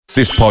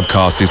This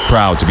podcast is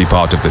proud to be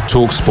part of the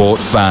TalkSport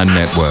Fan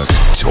Network.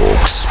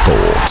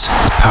 TalkSport.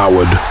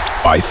 Powered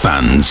by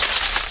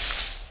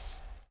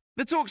fans.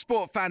 The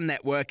TalkSport Fan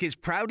Network is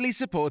proudly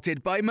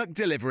supported by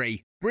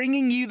McDelivery,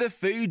 bringing you the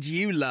food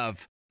you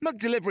love.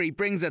 McDelivery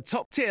brings a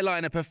top-tier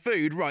lineup of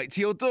food right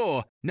to your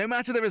door. No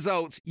matter the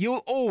result,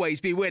 you'll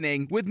always be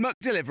winning with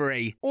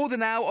McDelivery. Order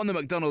now on the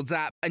McDonald's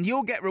app and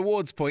you'll get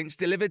rewards points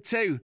delivered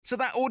too. So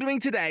that ordering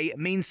today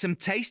means some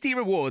tasty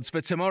rewards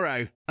for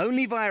tomorrow.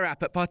 Only via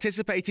app at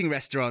participating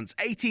restaurants.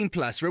 18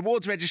 plus.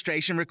 Rewards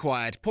registration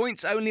required.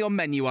 Points only on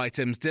menu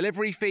items.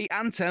 Delivery fee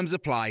and terms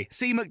apply.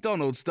 See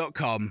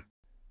mcdonalds.com.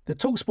 The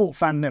TalkSport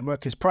Fan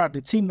Network is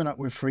proudly teaming up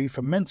with Free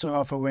for Mental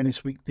Health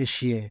Awareness Week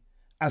this year.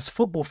 As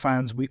football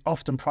fans, we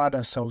often pride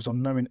ourselves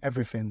on knowing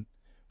everything,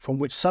 from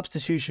which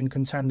substitution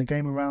can turn the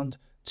game around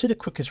to the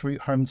quickest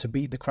route home to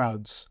beat the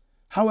crowds.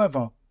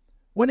 However,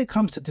 when it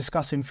comes to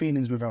discussing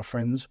feelings with our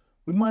friends,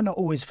 we might not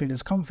always feel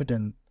as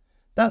confident.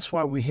 That's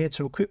why we're here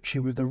to equip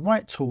you with the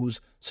right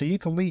tools so you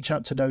can reach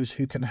out to those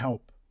who can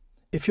help.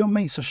 If your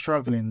mates are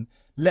struggling,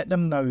 let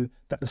them know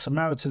that the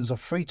Samaritans are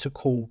free to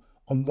call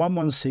on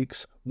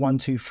 116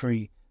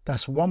 123.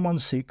 That's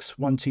 116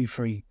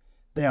 123.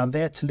 They are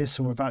there to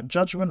listen without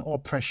judgment or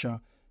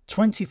pressure,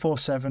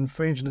 24/7,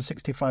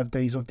 365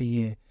 days of the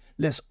year.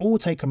 Let's all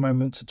take a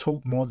moment to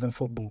talk more than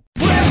football.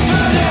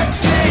 Brentford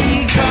FC,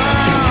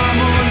 come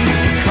on,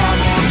 you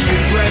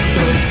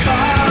Brentford,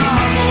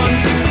 come on,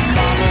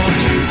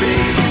 you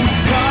bees,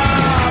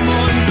 come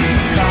on,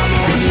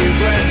 you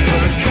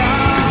Brentford,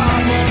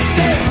 come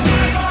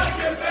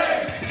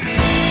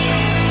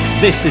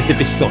on, This is the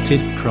Besotted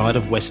Pride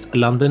of West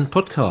London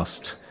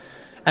podcast.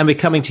 And we're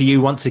coming to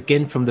you once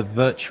again from the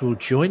virtual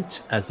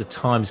joint as the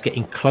time's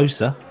getting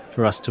closer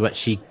for us to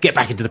actually get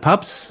back into the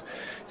pubs.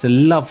 It's a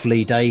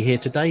lovely day here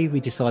today. We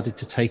decided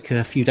to take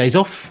a few days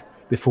off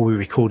before we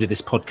recorded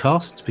this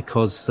podcast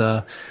because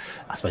I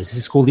suppose this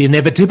is called the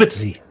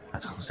Inevitability. I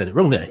said it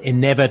wrong there.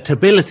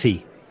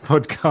 Inevitability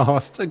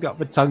podcast. I got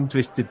my tongue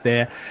twisted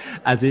there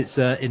as it's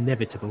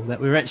inevitable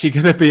that we're actually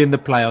going to be in the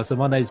playoffs. So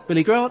my name's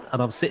Billy Grant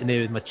and I'm sitting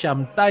here with my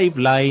chum Dave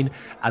Lane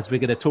as we're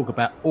going to talk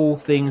about all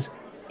things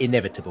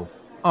inevitable.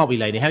 Aren't we,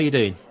 Laney? How are you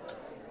doing?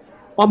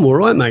 I'm all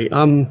right, mate.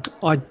 A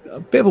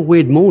bit of a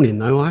weird morning,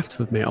 though, I have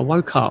to admit. I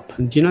woke up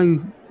and, you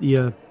know,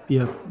 your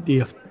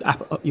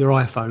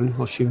iPhone,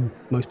 I assume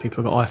most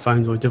people have got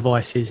iPhones or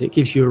devices, it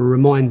gives you a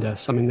reminder,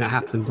 something that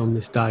happened on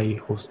this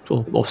day or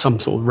some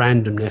sort of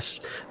randomness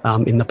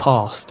in the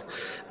past.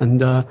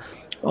 And I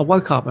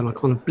woke up and I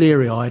kind of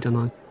bleary-eyed and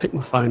I picked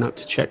my phone up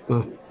to check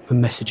my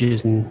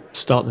messages and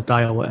start the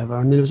day or whatever.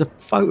 And there was a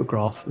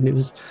photograph and it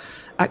was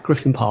at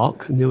Griffin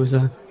Park and there was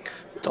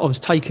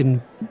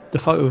the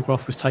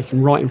photograph was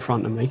taken right in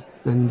front of me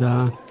and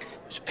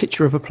it's a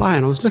picture of a player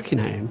and I was looking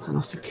at him and I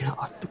was thinking,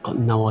 I've got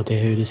no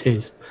idea who this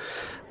is.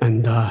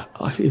 And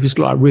it was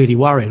like really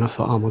worrying. I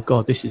thought, oh my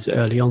God, this is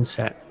early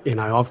onset. You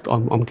know,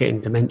 I'm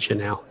getting dementia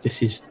now.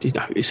 This is, you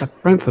know, it's a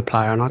Brentford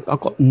player and I've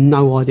got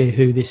no idea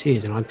who this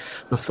is. And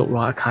I thought,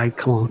 right, okay,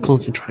 come on,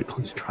 concentrate.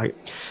 And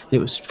it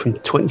was from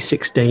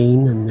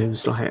 2016 and it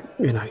was like,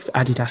 you know,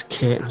 Adidas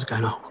kit. And I was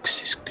going, oh,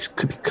 this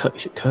could be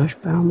is it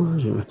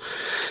Kirschbaumer?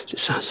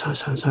 So.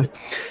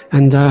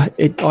 And I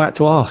had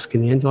to ask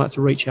in the end. I had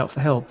to reach out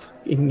for help.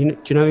 Do you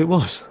know who it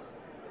was?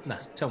 No,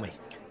 tell me.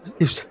 It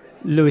was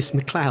Lewis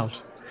McLeod.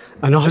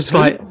 And I was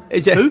like,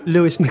 is it who?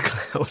 Lewis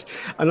McLeod?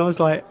 And I was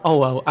like, oh,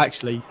 well,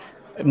 actually,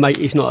 mate,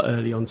 it's not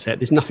early onset.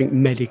 There's no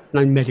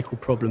medical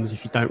problems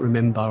if you don't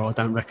remember or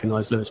don't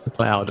recognise Lewis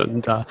McLeod.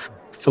 And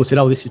someone said,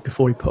 oh, this is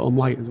before he put on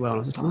weight as well.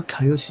 And I was like,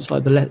 okay, this is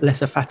like the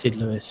lesser fatted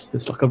Lewis.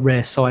 It's like a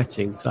rare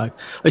sighting. So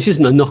this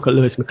isn't a knock at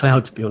Lewis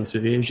McLeod, to be honest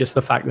with you. It was just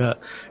the fact that,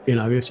 you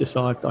know, it was just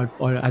I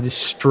had this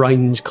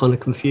strange kind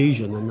of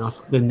confusion. And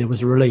then there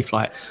was a relief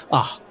like,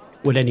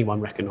 would anyone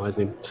recognise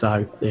him?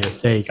 So, yeah,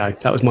 there you go.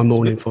 That was my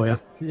morning for you.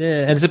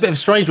 Yeah, and it's a bit of a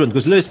strange one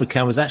because Lewis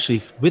McCann was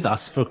actually with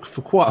us for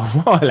quite a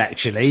while,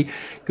 actually.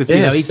 Because, you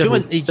know, he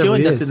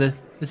joined us in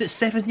was it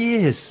 7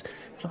 years?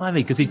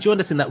 Blimey, because he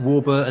joined us in that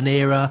Warburton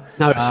era.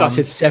 No, I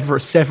said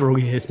several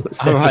years, not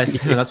 7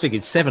 years. I was thinking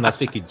 7. I was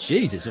thinking,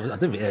 Jesus,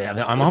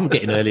 I'm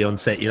getting early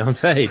onset, you know what I'm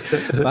saying?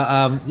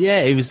 But,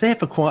 yeah, he was there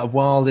for quite a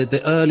while,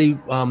 the early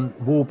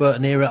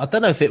Warburton era. I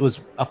don't know if it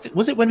was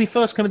it when we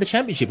first came to the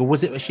Championship or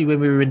was it actually when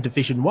we were in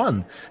Division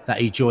 1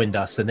 that he joined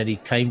us and then he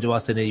came to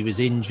us and he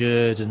was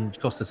injured and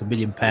cost us £1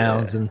 million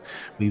and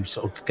we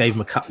sort of gave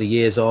him a couple of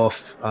years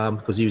off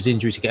because he was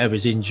injured to get over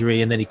his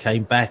injury and then he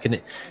came back and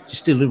it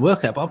just still didn't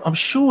work out. But I'm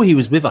sure he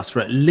was with us for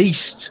at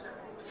least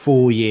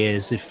 4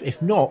 years,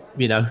 if not,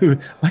 you know,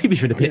 maybe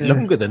even a bit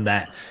longer than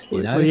that.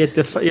 You know, well, he had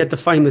the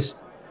famous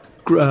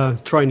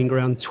training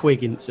ground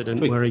twig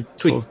incident where he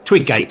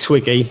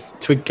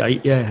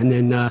Twiggate, yeah, and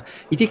then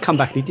he did come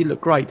back and he did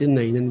look great, didn't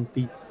he? And then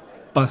he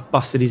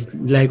busted his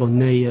leg or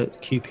knee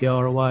at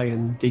QPR away,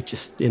 and he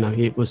just, you know,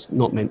 it was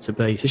not meant to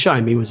be. It's a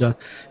shame. He was a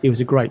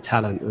great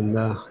talent, and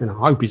you know,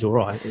 I hope he's all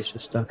right. It's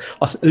just a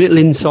little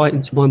insight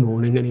into my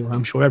morning. Anyway,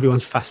 I'm sure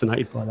everyone's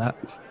fascinated by that.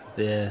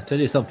 Yeah, tell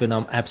you something,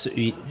 I'm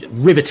absolutely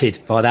riveted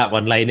by that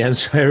one, Laney. I'm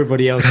sure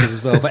everybody else is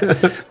as well.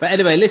 But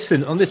anyway,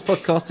 listen, on this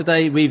podcast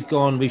today, we've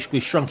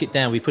shrunk it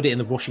down. We put it in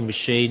the washing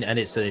machine, and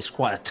it's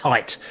quite a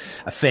tight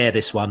affair,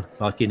 this one,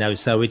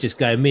 so we're just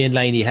going, me and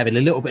Laney having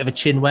a little bit of a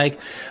chin wag.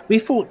 We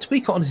thought, to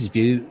be quite honest with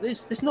you,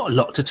 there's not a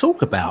lot to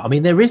talk about. I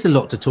mean, there is a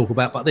lot to talk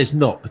about, but there's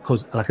not,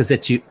 because, like I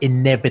said to you,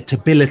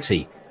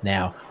 inevitability.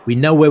 Now, we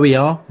know where we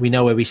are. We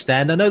know where we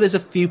stand. I know there's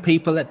a few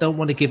people that don't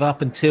want to give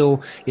up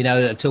until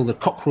the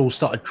cockerels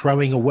started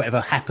crowing or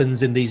whatever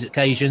happens in these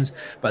occasions.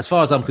 But as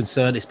far as I'm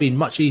concerned, it's been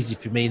much easier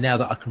for me now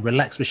that I can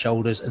relax my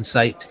shoulders and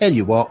say, tell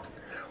you what,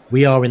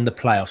 we are in the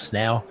playoffs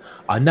now.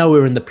 I know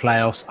we're in the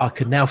playoffs. I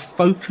can now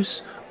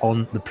focus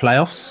on the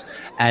playoffs,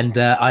 and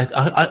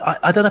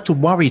I don't have to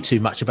worry too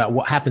much about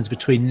what happens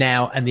between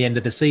now and the end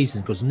of the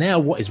season, because now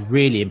what is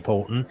really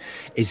important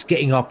is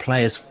getting our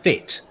players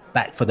fit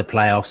back for the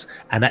playoffs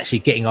and actually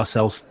getting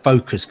ourselves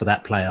focused for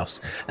that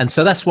playoffs. And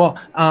so that's what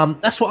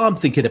I'm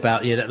thinking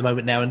about at the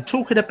moment now. And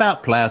talking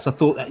about playoffs, I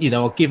thought that,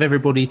 I'll give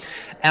everybody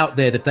out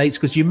there the dates,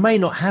 because you may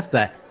not have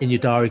that in your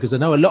diary, because I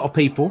know a lot of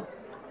people,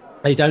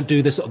 they don't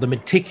do the sort of the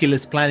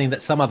meticulous planning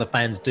that some other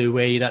fans do,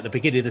 where, at the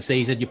beginning of the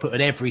season, you put in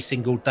every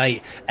single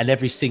date and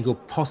every single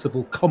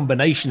possible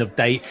combination of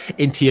date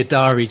into your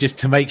diary just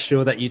to make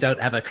sure that you don't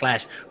have a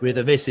clash with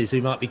the missus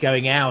who might be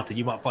going out, and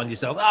you might find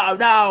yourself, oh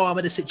no, I'm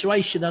in a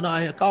situation and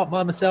I can't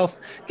find myself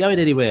going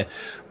anywhere.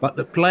 But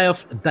the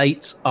playoff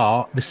dates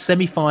are the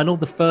semi-final.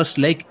 The first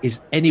leg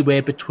is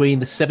anywhere between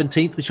the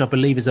 17th, which I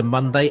believe is a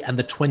Monday, and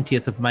the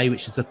 20th of May,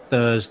 which is a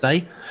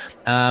Thursday.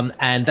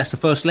 And that's the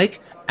first leg.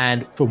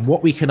 And from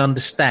what we can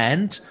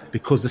understand,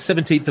 because the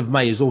 17th of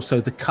May is also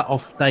the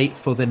cut-off date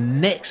for the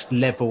next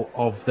level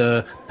of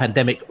the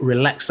pandemic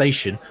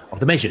relaxation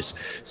of the measures.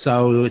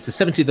 So it's the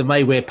 17th of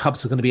May where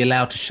pubs are going to be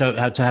allowed to show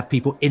how to have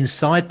people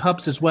inside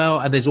pubs as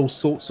well. And there's all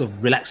sorts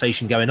of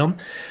relaxation going on.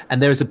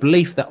 And there is a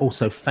belief that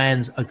also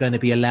fans are going to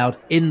be allowed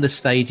in the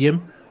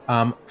stadium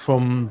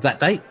from that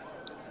date.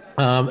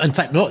 In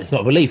fact, it's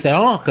not a belief. They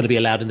are going to be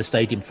allowed in the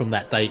stadium from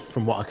that date,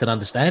 from what I can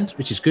understand,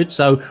 which is good.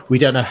 So we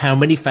don't know how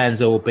many fans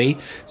there will be.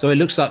 So it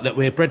looks like that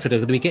Brentford are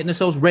going to be getting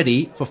themselves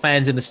ready for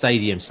fans in the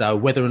stadium. So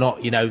whether or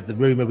not, the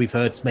rumour we've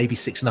heard is maybe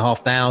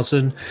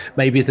 6,500,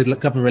 maybe if the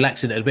government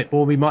relaxing it a bit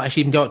more, we might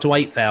actually even go up to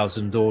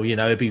 8,000, or,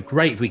 it'd be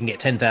great if we can get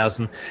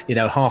 10,000,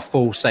 half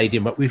full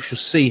stadium, but we shall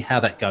see how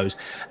that goes.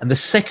 And the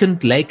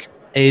second leg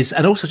is,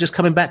 and also just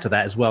coming back to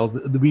that as well,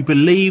 we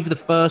believe the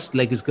first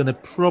leg is going to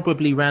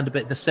probably round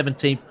about the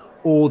 17th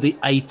or the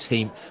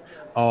 18th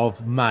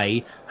of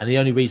May. And the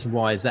only reason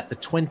why is that the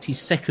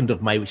 22nd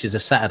of May, which is a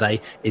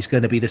Saturday, is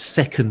going to be the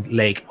second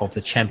leg of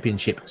the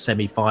Championship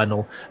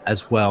semi-final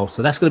as well.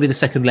 So that's going to be the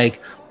second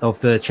leg of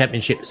the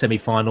Championship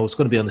semi-final. It's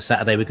going to be on the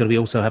Saturday. We're going to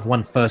also have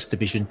one First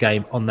Division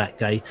game on that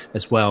day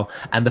as well.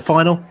 And the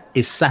final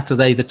is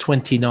Saturday, the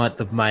 29th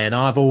of May. And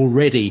I've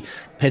already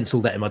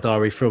penciled that in my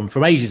diary from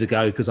ages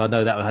ago, because I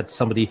know that I had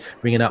somebody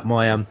ringing up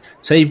my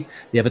team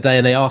the other day,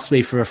 and they asked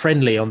me for a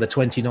friendly on the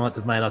 29th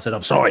of May. And I said,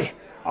 I'm sorry,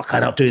 I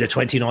cannot do the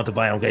 29th of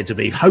May. I'm going to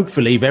be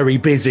hopefully very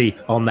busy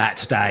on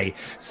that day.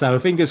 So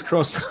fingers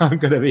crossed, I'm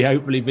going to be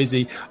hopefully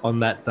busy on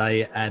that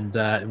day. And,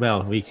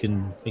 we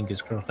can,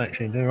 fingers crossed,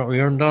 actually do what we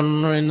haven't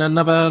done in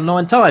another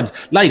 9 times.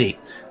 Lady,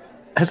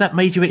 has that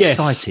made you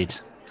excited?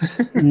 Yes.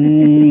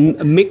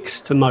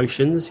 Mixed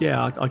emotions.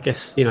 Yeah, I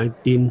guess, the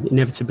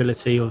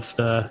inevitability of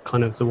the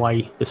kind of the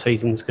way the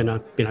season's going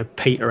to,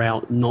 peter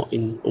out, not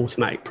in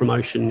automatic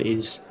promotion,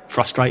 is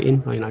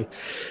frustrating.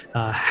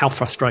 How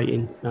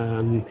frustrating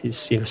is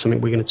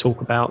something we're going to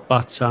talk about.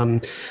 But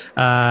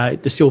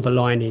the silver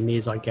lining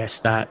is, I guess,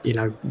 that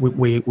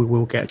we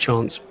will get a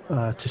chance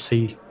to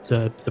see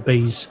the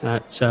Bees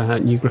at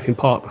New Griffin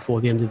Park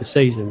before the end of the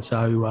season.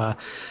 So.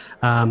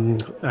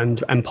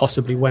 And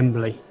possibly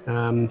Wembley.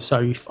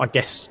 So I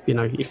guess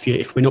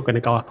if we're not going to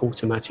go up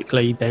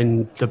automatically,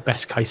 then the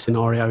best case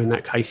scenario in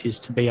that case is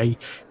to be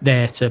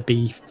there to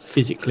be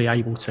physically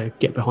able to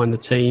get behind the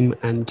team,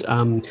 and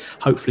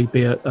hopefully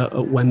be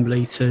at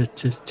Wembley to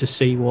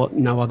see what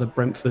no other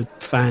Brentford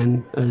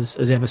fan has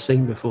ever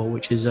seen before,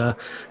 which is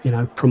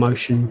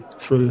promotion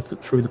through the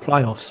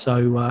playoffs.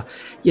 So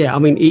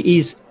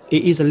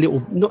it is a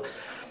little not.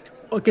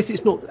 I guess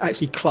it's not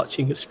actually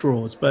clutching at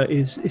straws, but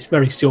it's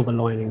very silver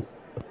lining.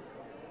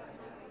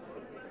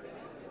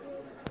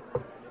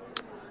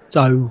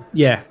 So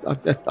yeah,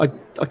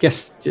 I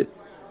guess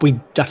we'd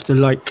have to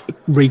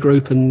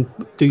regroup and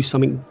do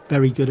something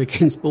very good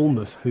against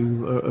Bournemouth,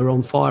 who are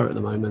on fire at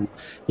the moment.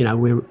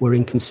 We're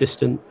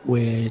inconsistent.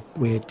 We're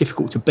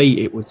difficult to beat,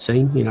 it would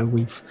seem.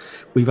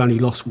 We've only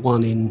lost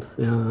one in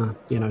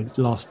the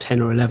last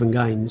 10 or 11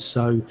 games.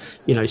 So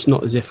it's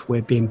not as if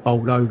we're being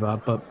bowled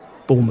over, but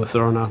Bournemouth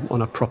are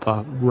on a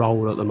proper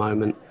roll at the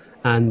moment,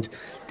 And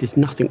there's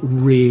nothing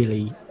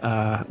really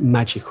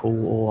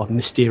magical or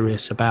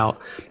mysterious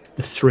about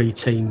the three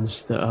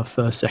teams that are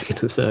first, second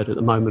and third at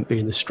the moment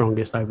being the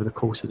strongest over the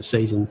course of the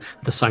season,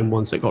 the same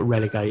ones that got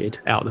relegated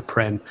out of the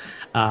Prem.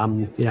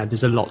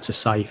 There's a lot to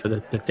say for the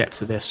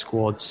depth of their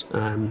squads,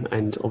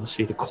 and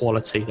obviously the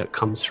quality that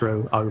comes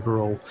through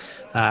overall.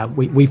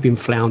 We've been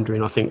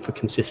floundering, I think, for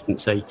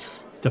consistency.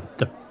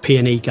 The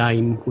P&E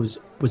game was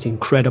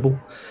incredible,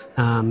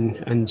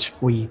 and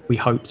we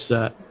hoped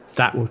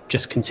that will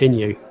just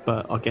continue.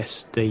 But I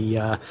guess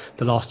the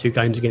last two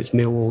games against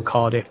Millwall and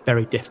Cardiff,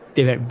 very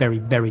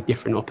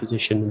different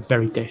opposition,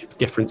 very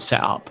different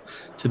setup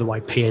to the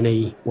way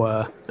P&E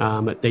were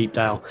at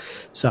Deepdale.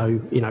 So,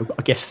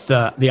 I guess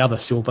the other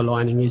silver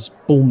lining is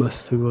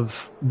Bournemouth, who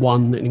have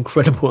won an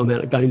incredible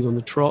amount of games on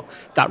the trot.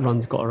 That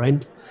run's got to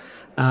end.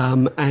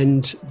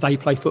 And they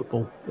play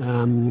football.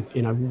 I'm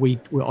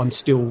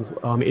still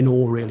in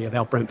awe, really, of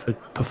how Brentford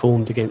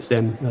performed against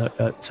them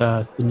at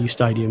the new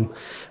stadium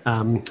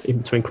in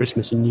between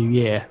Christmas and New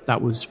Year.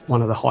 That was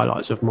one of the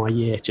highlights of my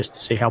year, just to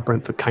see how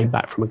Brentford came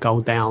back from a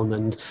goal down,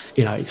 and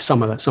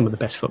some of the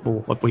best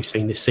football we've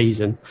seen this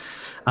season.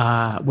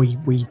 We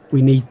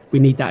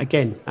need that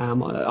again,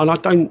 and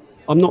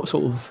I'm not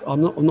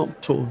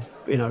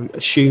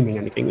assuming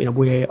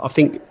anything. I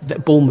think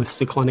that Bournemouth's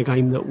the kind of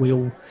game that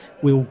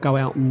we'll go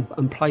out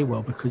and play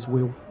well, because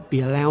we'll be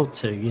allowed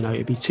to.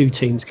 It'd be two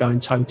teams going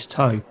toe to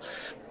toe.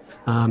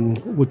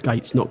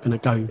 Woodgate's not going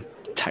to go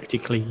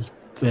tactically,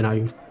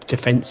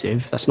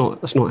 defensive. That's not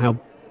how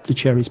the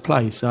Cherries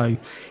play. So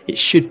it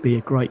should be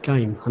a great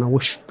game, and I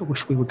wish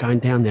we were going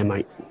down there,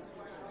 mate.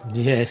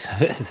 Yes,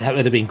 that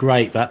would have been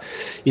great. But,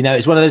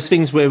 it's one of those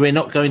things where we'll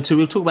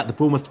talk about the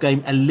Bournemouth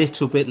game a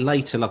little bit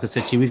later. Like I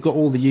said to you, we've got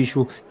all the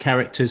usual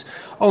characters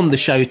on the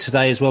show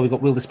today as well. We've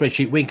got Will the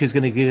Spreadsheet Wink, who's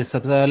going to give us a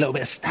little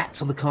bit of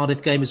stats on the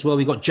Cardiff game as well.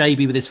 We've got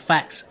JB with his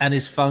facts and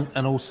his funk.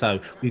 And also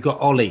we've got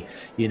Ollie,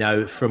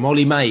 from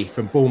Ollie May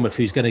from Bournemouth,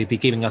 who's going to be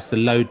giving us the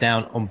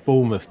lowdown on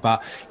Bournemouth.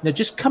 But,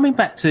 just coming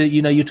back to,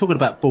 you're talking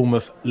about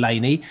Bournemouth,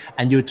 Laney,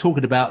 and you were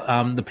talking about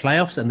the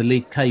playoffs and the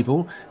league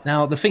table.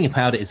 Now, the thing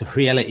about it is, the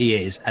reality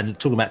is, and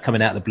talking about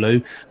coming out of the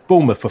blue,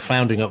 Bournemouth were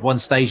floundering at one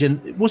stage,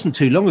 and it wasn't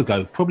too long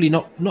ago, probably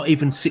not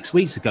even 6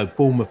 weeks ago,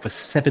 Bournemouth were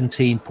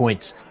 17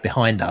 points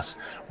behind us.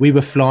 We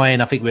were flying.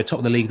 I think we were top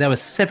of the league. They were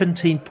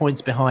 17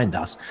 points behind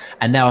us,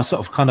 and now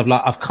I've kind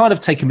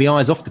of taken my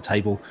eyes off the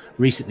table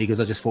recently,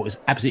 because I just thought there's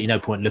absolutely no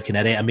point looking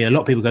at it. I mean, a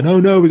lot of people go, no,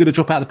 we're going to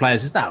drop out the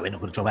players. No, we're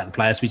not going to drop out the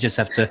players. We just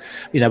have to,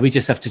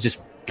 just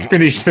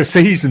finish the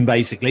season,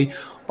 basically.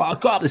 But I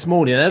got up this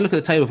morning and I look at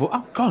the table and thought,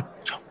 oh God,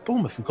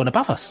 Bournemouth have gone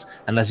above us.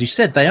 And as you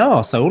said, they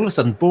are. So all of a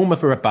sudden,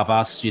 Bournemouth are above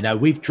us.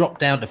 We've dropped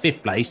down to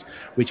fifth place,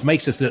 which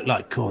makes us look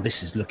like, oh,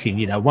 this is looking,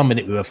 1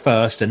 minute we were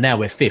first and now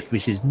we're fifth,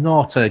 which is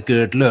not a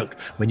good look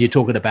when you're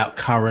talking about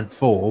current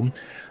form.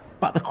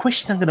 But the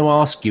question I'm going to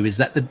ask you is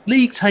that the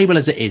league table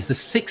as it is, the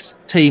six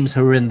teams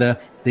who are in the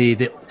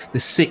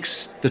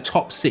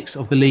top six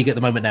of the league at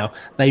the moment now,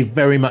 they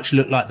very much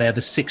look like they're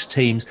the six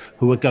teams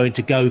who are going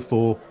to go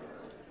for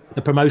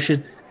the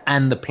promotion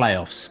and the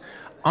playoffs.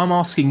 I'm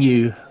asking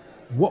you,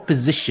 what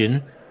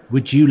position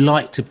would you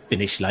like to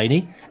finish,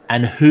 Laney,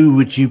 and who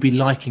would you be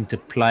liking to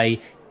play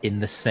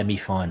in the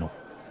semi-final?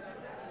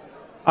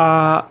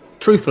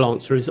 Truthful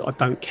answer is I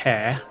don't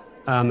care,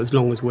 as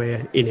long as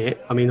we're in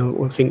it. I mean,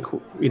 I think,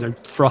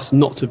 for us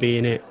not to be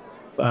in it,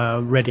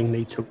 Reading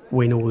need to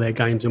win all their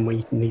games and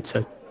we need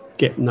to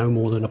get no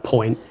more than a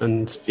point.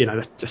 And,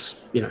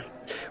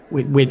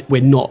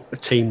 we're not a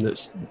team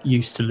that's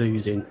used to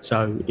losing.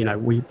 So,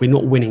 we're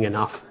not winning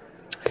enough.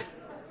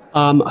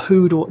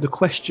 The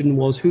question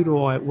was, where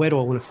do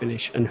I want to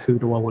finish and who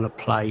do I want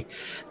to play?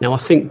 Now, I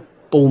think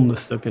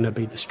Bournemouth are going to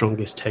be the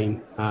strongest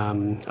team.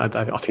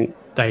 I think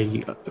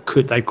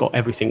they've got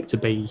everything to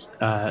be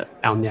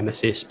our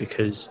nemesis,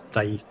 because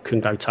they can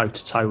go toe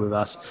to toe with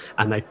us,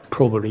 and they've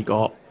probably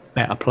got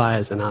better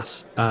players than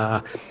us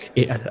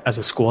as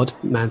a squad,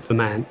 man for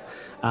man.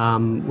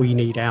 We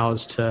need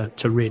ours to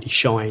really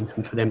shine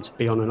and for them to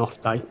be on an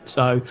off day.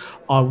 So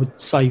I would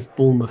save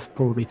Bournemouth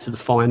probably to the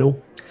final.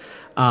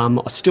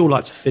 I'd still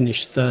like to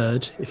finish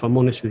third, if I'm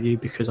honest with you,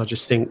 because I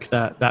just think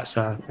that's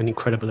an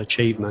incredible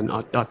achievement.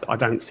 I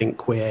don't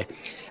think we're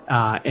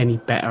any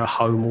better at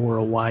home or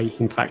away.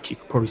 In fact, you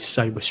could probably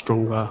say we're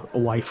stronger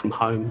away from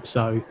home.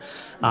 So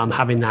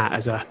having that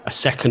as a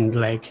second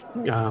leg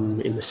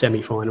in the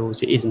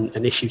semi-finals, it isn't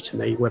an issue to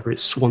me, whether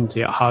it's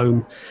Swansea at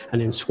home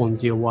and then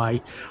Swansea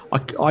away.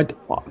 I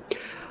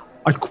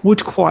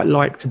would quite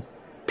like to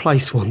play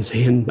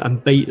Swansea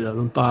and beat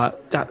them,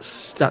 but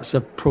that's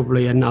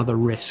probably another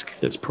risk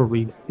that's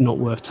probably not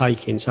worth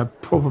taking. So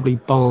probably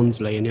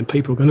Barnsley, and then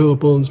people go, oh,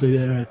 Barnsley,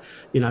 they're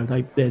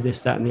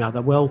this, that and the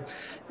other. Well,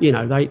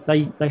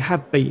 they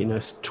have beaten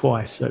us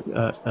twice in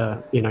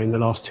the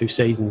last two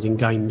seasons in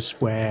games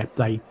where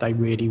they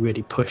really,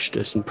 really pushed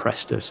us and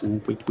pressed us,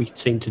 and we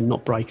seemed to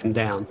not break them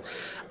down.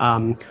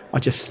 I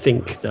just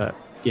think that,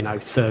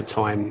 third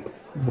time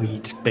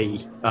we'd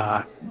be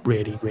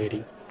really,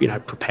 really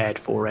prepared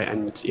for it,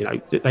 and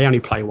they only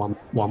play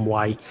one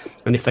way.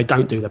 And if they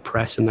don't do the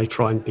press and they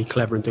try and be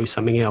clever and do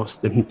something else,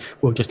 then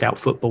we'll just out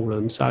football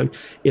them. So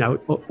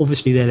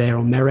obviously they're there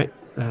on merit.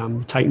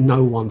 Take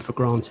no one for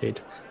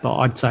granted, but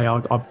I'd say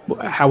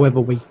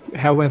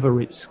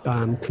however it's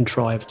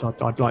contrived,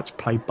 I'd like to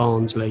play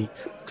Barnsley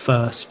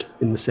first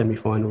in the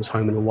semi-finals,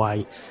 home and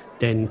away,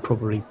 then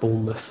probably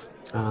Bournemouth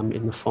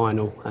in the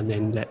final, and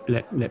then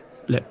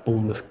let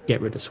Bournemouth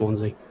get rid of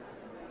Swansea.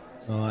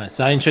 All right,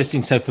 so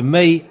interesting. So for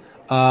me,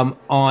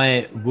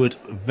 I would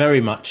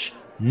very much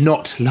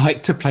not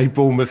like to play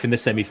Bournemouth in the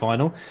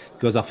semi-final,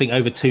 because I think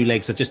over 2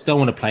 legs, I just don't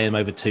want to play them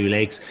over 2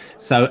 legs.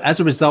 So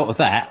as a result of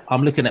that,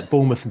 I'm looking at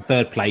Bournemouth in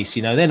 3rd place.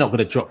 They're not going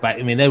to drop back.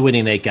 I mean, they're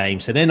winning their game,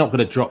 so they're not going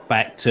to drop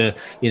back to,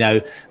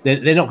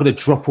 they're not going to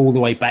drop all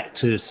the way back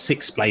to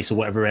 6th place or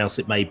whatever else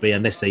it may be,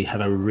 unless they have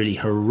a really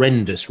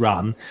horrendous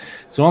run.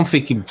 So I'm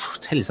thinking,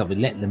 tell you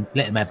something, let them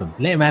have them.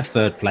 Let them have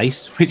 3rd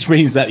place, which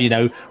means that,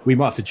 we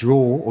might have to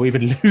draw or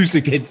even lose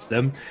against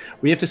them.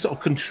 We have to sort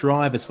of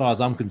contrive, as far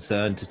as I'm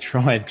concerned, to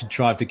try and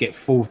contrive to get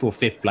 4th or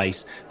 5th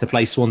place to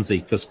play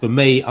Swansea. Because for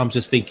me, I'm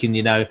just thinking,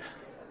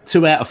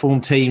 2 out of form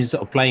teams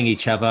that are playing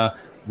each other.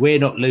 We're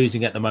not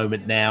losing at the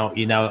moment now.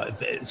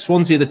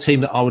 Swansea are the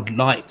team that I would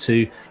like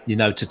to,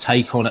 to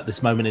take on at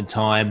this moment in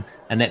time,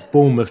 and let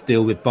Bournemouth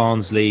deal with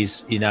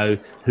Barnsley's,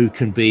 who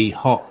can be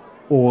hot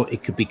or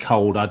it could be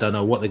cold. I don't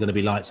know what they're going to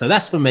be like. So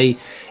that's, for me,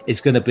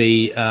 it's going to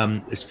be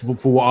it's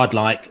for what I'd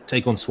like,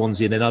 take on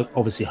Swansea. And then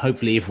obviously,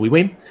 hopefully, if we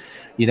win,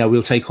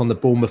 we'll take on the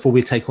Bournemouth or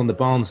we'll take on the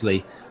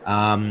Barnsley.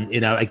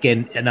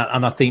 Again, and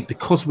I think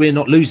because we're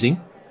not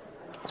losing,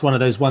 it's one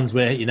of those ones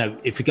where,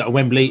 if you go to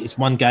Wembley, it's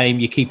one game,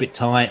 you keep it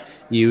tight,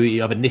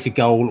 you have a nick a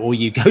goal, or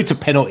you go to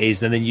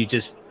penalties, and then you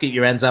just keep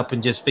your hands up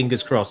and just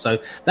fingers crossed. So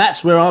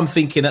that's where I'm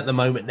thinking at the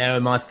moment now.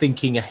 Am I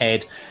thinking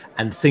ahead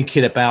and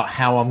thinking about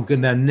how I'm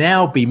going to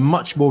now be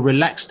much more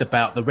relaxed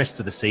about the rest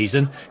of the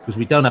season, because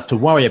we don't have to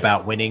worry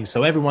about winning.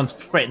 So everyone's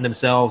fretting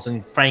themselves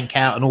and frank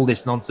out and all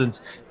this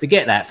nonsense.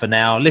 Forget that for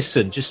now.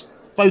 Listen, just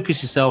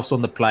focus yourselves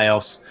on the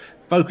playoffs.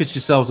 Focus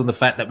yourselves on the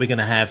fact that we're going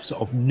to have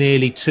sort of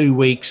nearly 2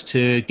 weeks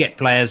to get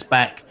players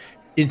back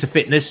into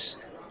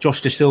fitness.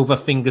 Josh De Silva,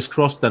 fingers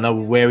crossed, don't know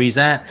where he's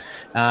at.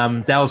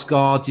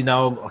 Dalsgaard,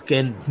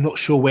 again, not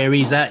sure where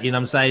he's at, what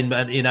I'm saying?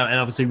 But, and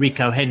obviously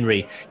Rico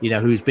Henry,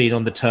 who's been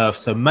on the turf.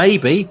 So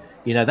maybe,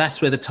 that's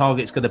where the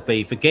target's going to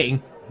be, for getting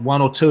 1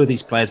 or 2 of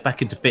these players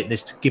back into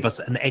fitness to give us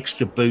an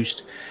extra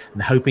boost,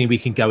 and hoping we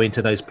can go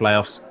into those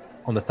playoffs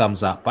on the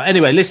thumbs up. But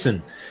anyway,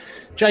 listen,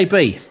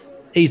 JB,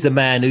 he's the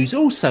man who's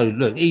also,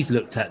 he's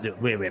looked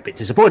at, we're a bit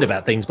disappointed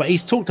about things, but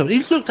he's looked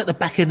at the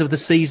back end of the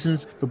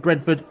seasons for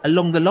Brentford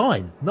along the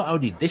line, not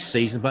only this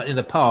season, but in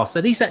the past.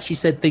 And he's actually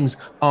said things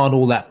aren't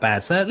all that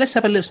bad. So let's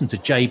have a listen to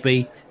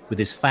JB with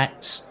his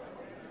facts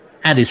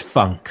and his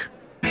funk.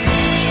 Are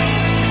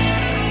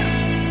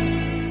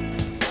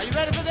you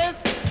ready for this?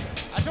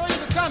 I told you it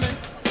was coming.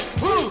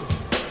 Who?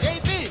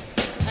 JB.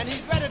 And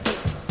he's ready to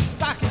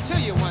sock it to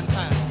you one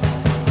time.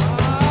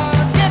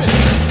 Get it.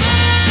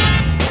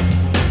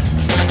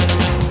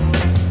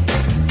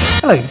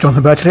 Hello,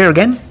 Jonathan Birchall here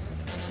again.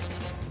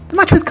 The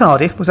match with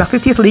Cardiff was our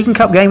 50th League and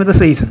Cup game of the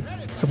season,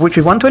 of which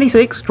we won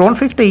 26, drawn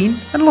 15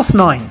 and lost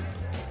 9.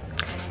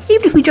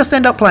 Even if we just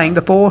end up playing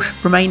the 4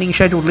 remaining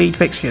scheduled league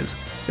fixtures,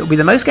 it will be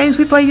the most games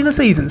we've played in a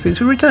season since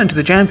we returned to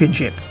the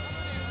Championship.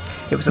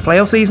 It was the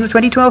playoff season of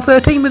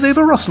 2012-13 with Uwe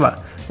Rosler,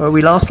 where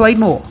we last played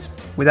more,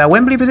 with our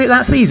Wembley visit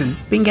that season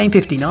being game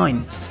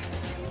 59.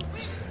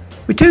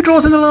 With 2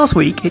 draws in the last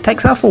week, it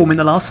takes our form in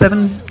the last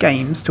 7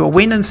 games to a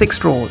win and 6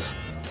 draws.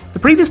 The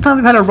previous time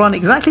we've had a run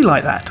exactly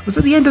like that was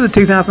at the end of the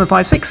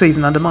 2005-06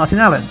 season under Martin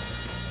Allen,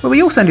 where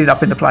we also ended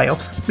up in the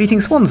playoffs, beating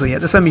Swansea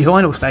at the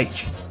semi-final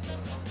stage.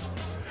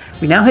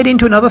 We now head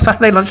into another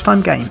Saturday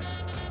lunchtime game.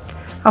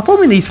 Our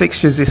form in these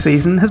fixtures this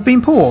season has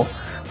been poor,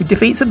 with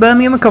defeats at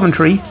Birmingham and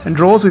Coventry and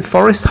draws with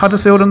Forest,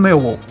 Huddersfield and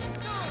Millwall.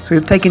 So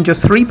we've taken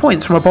just 3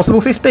 points from a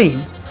possible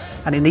 15,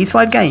 and in these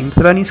 5 games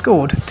have only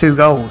scored 2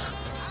 goals.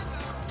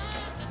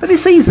 But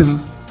this season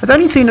has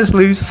only seen us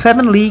lose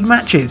 7 league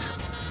matches.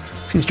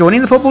 Since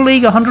joining the Football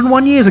League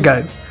 101 years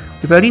ago,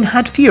 we've only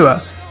had fewer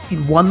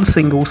in 1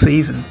 single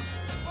season.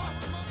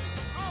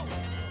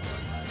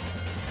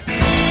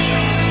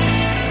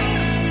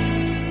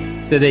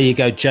 So there you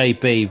go,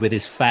 JB with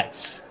his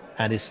facts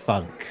and his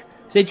funk.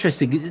 It's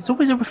interesting. It's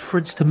always a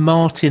reference to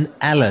Martin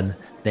Allen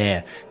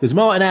there. Because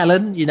Martin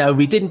Allen,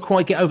 we didn't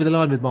quite get over the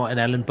line with Martin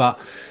Allen, but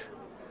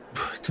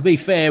to be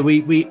fair,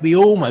 we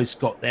almost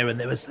got there, and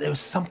there was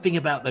something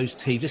about those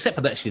teams, except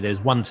for that, actually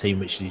there's one team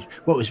which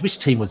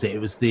team was it?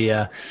 It was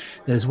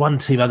there's one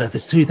team,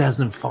 the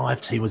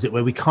 2005 team, was it,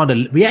 where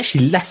we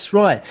actually, that's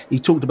right, he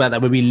talked about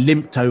that, when we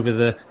limped over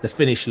the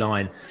finish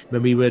line,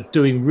 when we were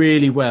doing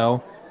really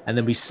well, and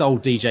then we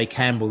sold DJ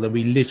Campbell, then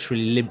we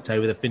literally limped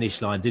over the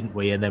finish line, didn't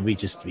we? And then we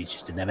just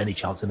didn't have any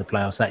chance in the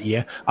playoffs that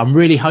year. I'm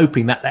really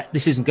hoping that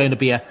this isn't going to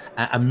be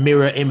a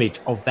mirror image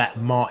of that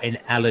Martin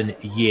Allen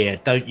year.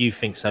 Don't you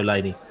think so,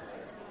 lady?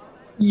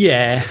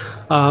 Yeah. So,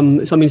 I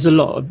mean, there's a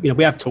lot of,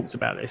 we have talked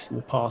about this in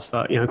the past,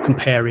 that,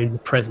 comparing the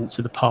present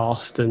to the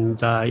past. And,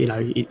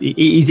 it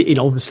is,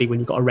 obviously when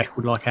you've got a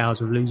record like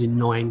ours of losing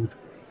nine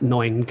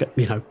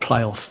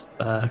playoff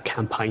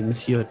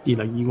campaigns, you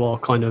are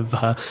kind of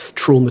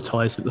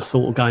traumatized at the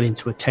thought of going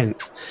into a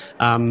 10th.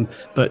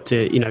 But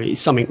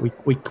it's something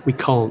we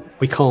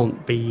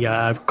can't be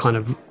kind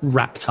of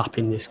wrapped up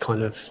in this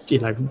kind of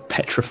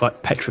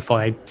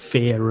petrified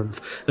fear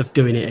of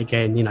doing it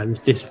again.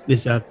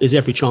 There's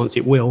every chance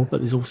it will, but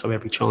there's also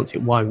every chance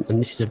it won't.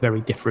 And this is a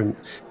very different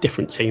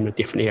team, a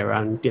different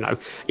era. And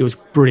it was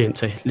brilliant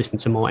to listen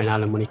to Martin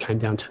Allen when he came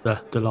down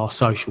to the last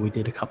social we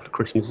did a couple of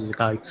Christmases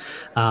ago.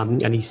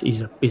 And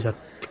he's a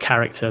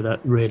character that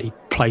really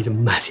plays a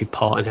massive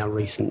part in our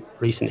recent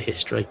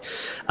history.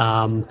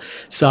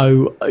 It's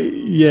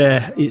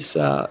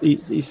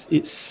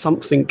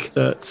something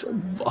that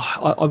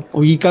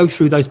you go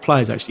through those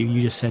players. Actually,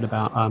 you just said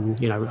about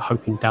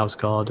hoping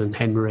Dalsgaard and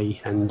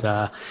Henry and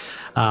De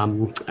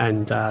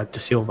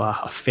Silva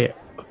are fit.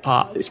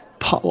 But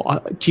are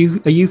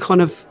you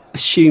kind of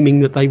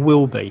assuming that they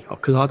will be?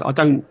 Because I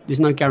don't. There's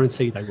no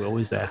guarantee they will,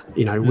 is there?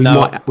 We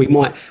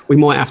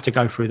might have to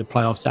go through the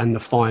playoffs and the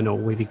final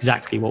with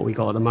exactly what we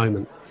got at the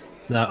moment.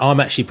 No, I'm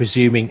actually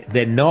presuming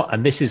they're not,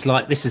 and this is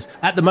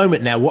at the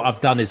moment now. What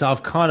I've done is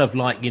I've kind of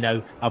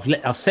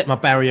I've set my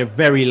barrier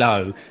very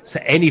low,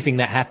 so anything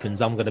that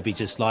happens, I'm going to be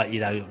just like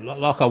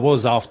I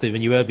was after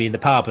when you heard me in the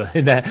pub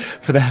in there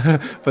for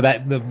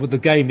the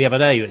game the other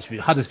day, which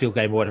was Huddersfield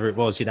game or whatever it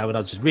was, and I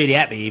was just really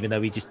happy, even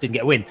though we just didn't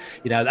get a win.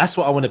 That's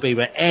what I want to be.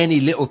 Where any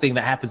little thing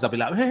that happens, I'll be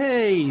like,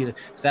 hey.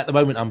 So at the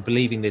moment, I'm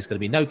believing there's going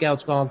to be no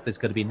Galsgaard, there's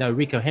going to be no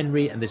Rico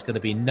Henry, and there's going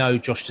to be no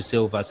Josh De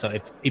Silva. So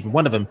if even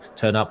one of them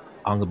turn up,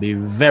 I'm going to be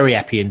very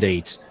happy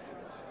indeed.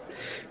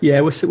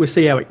 Yeah, we'll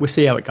see how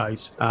it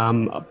goes.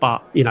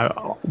 But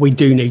we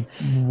do need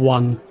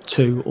 1,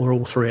 2, or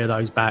all 3 of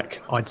those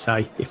back, I'd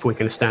say, if we're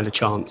going to stand a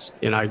chance.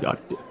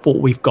 What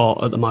we've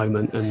got at the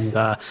moment, and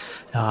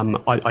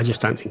I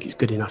just don't think it's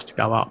good enough to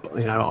go up.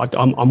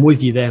 I'm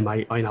with you there,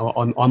 mate.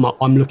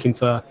 I'm looking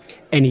for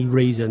any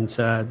reason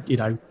to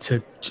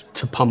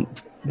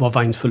pump my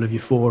veins full of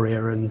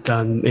euphoria and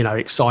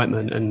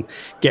excitement and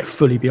get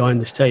fully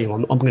behind this team.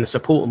 I'm going to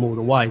support them all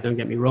the way, don't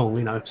get me wrong.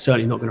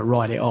 Certainly not going to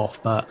write it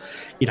off, but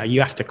you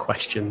have to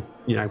question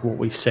what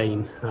we've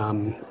seen.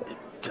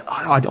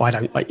 I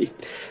don't like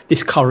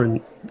this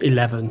current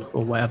 11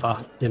 or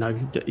whatever.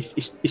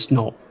 It's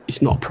not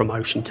a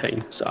promotion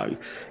team, so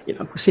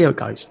we'll see how it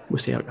goes.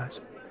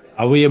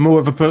 Are we more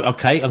of a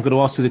okay? I'm going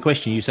to ask you the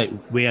question. You say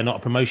we are not a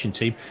promotion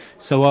team,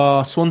 so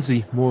are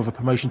Swansea more of a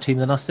promotion team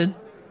than us then?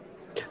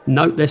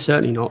 No, they're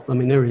certainly not. I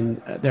mean, they're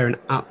in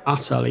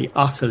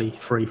utterly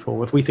free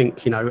fall. If we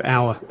think,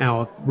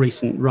 our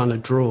recent run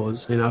of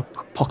draws,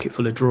 pocket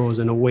full of draws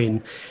and a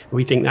win,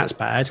 we think that's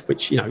bad.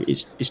 Which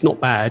it's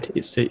not bad.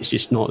 It's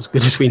just not as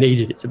good as we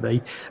needed it to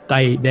be.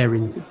 They're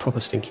in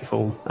proper stinky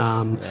form.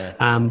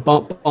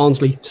 But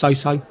Barnsley, so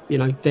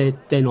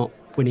they're not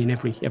winning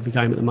every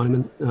game at the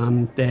moment.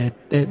 They're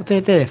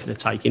there for the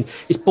taking.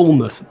 It's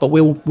Bournemouth, but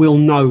we'll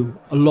know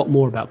a lot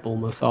more about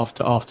Bournemouth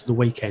after the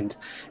weekend.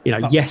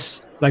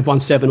 Yes, they've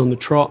won 7 on the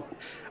trot.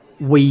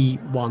 We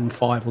won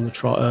 5 on the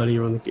trot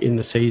earlier in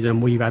the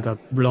season. We've had a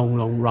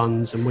long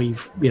runs, and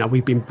we've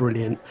been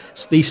brilliant.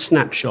 So these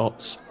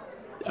snapshots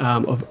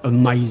of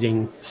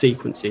amazing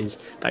sequences,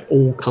 they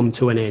all come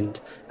to an end,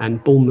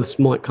 and Bournemouth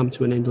might come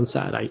to an end on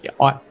Saturday.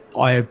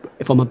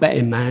 If I'm a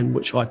betting man,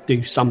 which I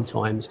do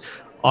sometimes,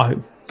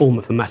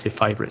 Bournemouth are massive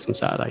favourites on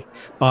Saturday,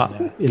 but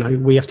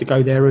we have to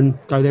go there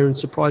and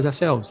surprise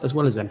ourselves as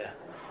well as them.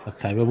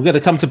 Okay, well, we're going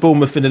to come to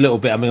Bournemouth in a little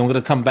bit. I mean, I'm going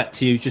to come back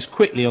to you just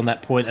quickly on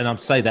that point, and I'll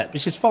say that,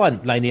 which is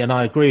fine, Laney, and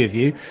I agree with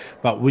you.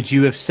 But would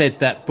you have said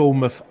that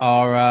Bournemouth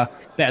are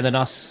better than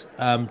us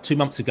 2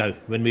 months ago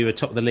when we were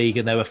top of the league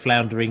and they were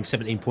floundering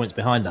 17 points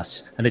behind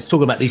us? And it's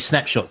talking about these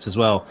snapshots as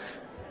well.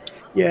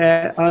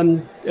 Yeah, I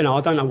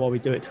don't know why we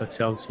do it to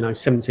ourselves.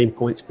 17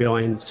 points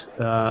behind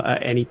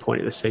at any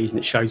point of the season.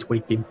 It shows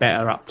we've been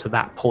better up to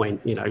that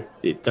point.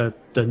 The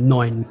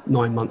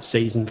 9-month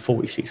season,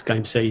 46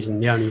 game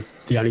season. The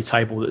only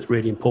table that's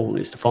really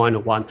important is the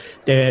final one.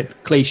 They're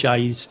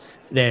cliches.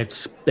 They're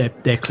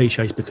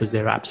cliches because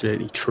they're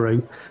absolutely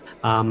true.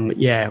 When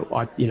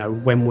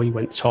we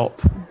went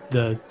top,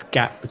 the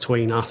gap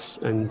between us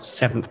and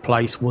 7th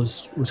place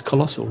was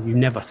colossal. You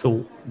never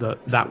thought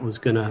that was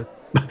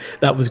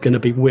gonna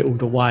be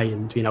whittled away,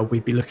 and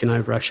we'd be looking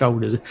over our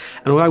shoulders. And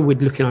although we're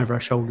looking over our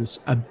shoulders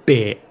a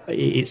bit,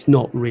 it's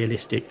not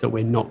realistic that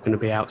we're not going to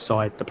be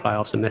outside the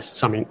playoffs unless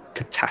something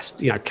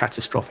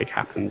catastrophic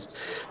happens,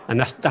 and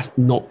that's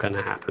not going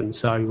to happen.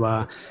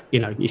 So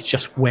it's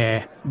just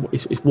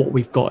it's what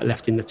we've got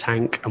left in the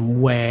tank,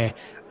 and where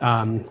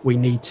we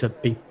need to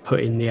be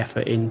putting the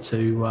effort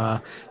into. I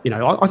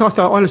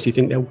honestly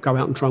think they'll go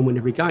out and try and win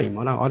every game.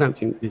 I don't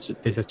think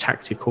there's a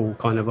tactical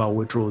kind of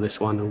we'll draw this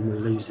one and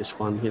we'll lose this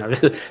one.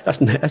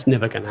 That's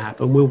never going to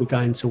happen. We'll be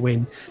going to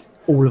win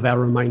all of our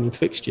remaining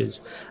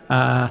fixtures.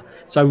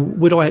 So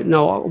would I?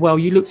 No. Well,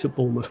 you looked at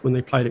Bournemouth when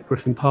they played at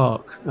Griffin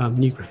Park,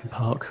 New Griffin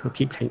Park. I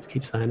keep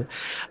saying it.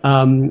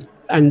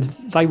 And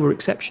they were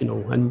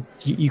exceptional, and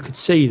you could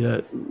see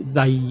that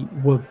they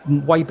were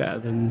way better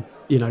than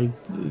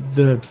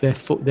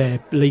their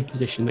league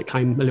position that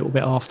came a little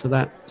bit after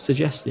that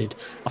suggested.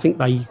 I think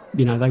they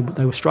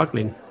were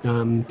struggling,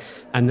 and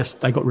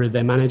they got rid of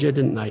their manager,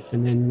 didn't they?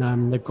 And then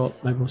they've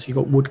obviously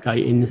got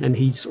Woodgate in, and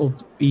he's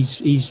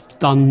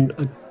done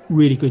a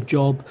really good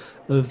job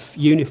of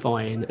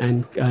unifying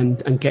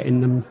and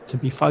getting them to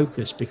be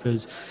focused,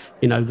 because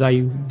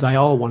they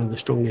are one of the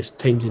strongest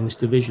teams in this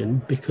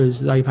division,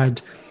 because they've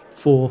had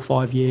 4 or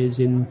 5 years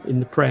in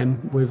the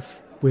Prem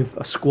with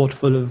a squad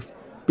full of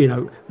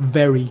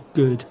very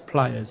good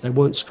players. They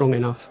weren't strong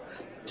enough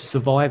to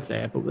survive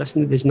there, but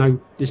there's no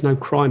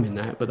crime in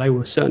that. But they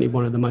were certainly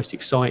one of the most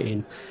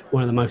exciting,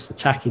 one of the most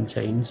attacking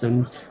teams,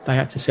 and they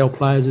had to sell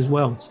players as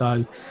well.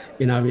 So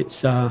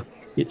it's a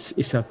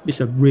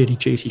really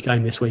juicy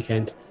game this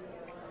weekend.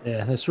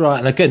 Yeah, that's right.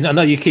 And again, I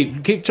know you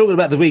keep talking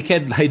about the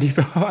weekend, lady,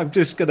 but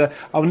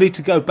I'll need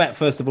to go back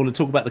first of all and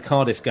talk about the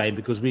Cardiff game,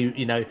 because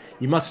you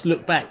must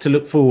look back to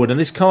look forward. And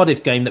this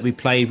Cardiff game that we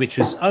played, which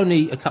was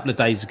only a couple of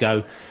days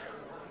ago,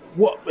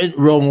 what went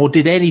wrong, or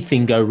did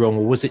anything go wrong,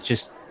 or was it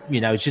just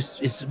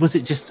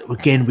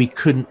again we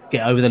couldn't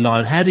get over the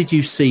line? How did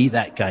you see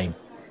that game?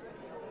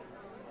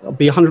 I'll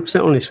be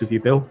 100% honest with you,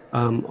 Bill.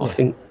 I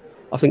think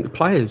the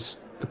players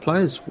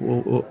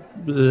will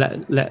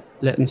let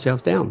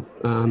themselves down.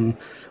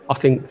 I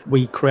think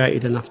we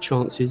created enough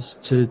chances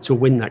to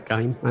win that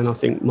game, and I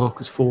think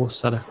Marcus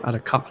Forss had a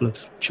couple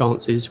of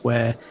chances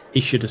where he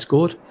should have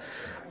scored,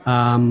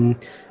 and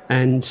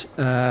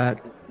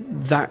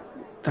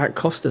that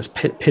cost us.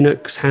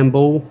 Pinnock's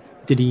handball.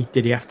 Did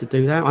he have to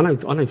do that? I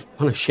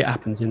know shit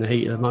happens in the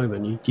heat of the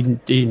moment. You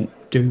didn't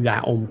do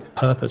that on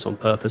purpose,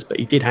 but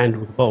he did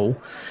handle the ball,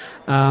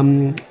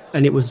 and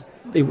it was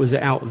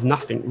out of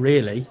nothing,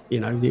 really.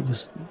 It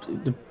was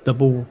the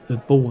ball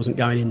wasn't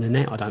going in the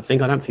net. I don't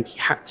think he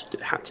had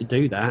to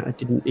do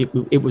that.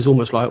 It was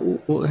almost like,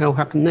 what the hell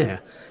happened there?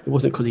 It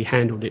wasn't because he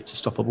handled it to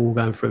stop a ball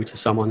going through to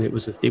someone. It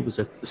was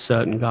a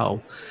certain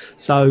goal.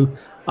 So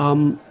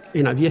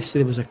yes,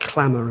 there was a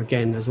clamour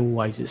again, as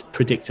always. It's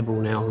predictable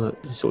now that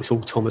it's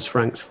all Thomas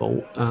Frank's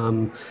fault.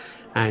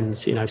 And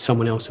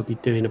someone else will be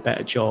doing a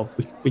better job.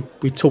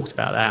 We talked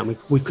about that, and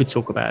we could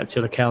talk about it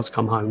till the cows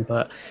come home.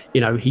 But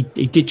he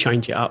did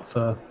change it up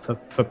for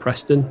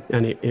Preston,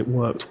 and it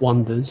worked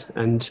wonders.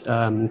 And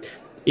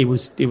it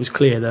was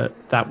clear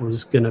that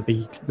was going to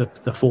be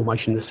the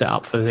formation, the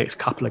setup for the next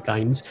couple of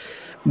games.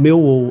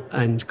 Millwall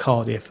and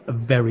Cardiff are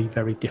very,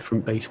 very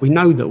different beasts. We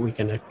know that we're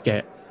going to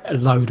get a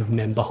load of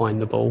men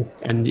behind the ball,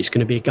 and it's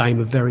going to be a game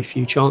of very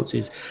few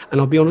chances. And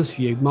I'll be honest with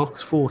you,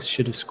 Marcus Forss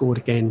should have scored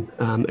again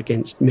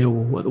against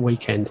Millwall at the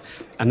weekend,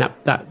 and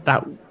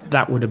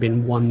that would have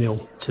been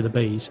 1-0 to the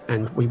Bees,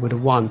 and we would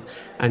have won.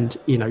 And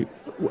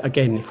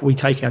again, if we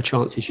take our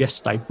chances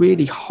yesterday,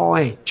 really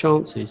high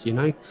chances,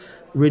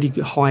 really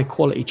good, high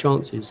quality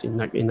chances in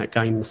that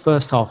game, the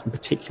first half in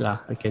particular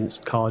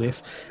against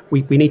Cardiff,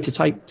 we need to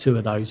take 2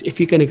 of those. If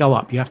you're going to go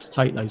up, you have to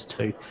take those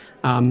 2.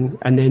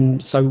 And then,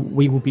 so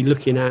we will be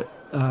looking at,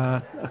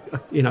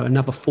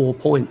 another 4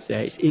 points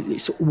there.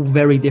 It's all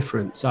very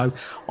different. So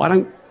I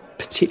don't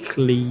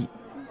particularly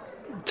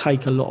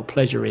take a lot of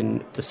pleasure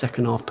in the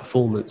second half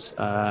performance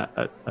on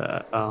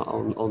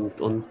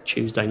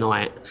Tuesday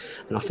night.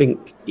 And I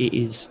think it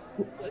is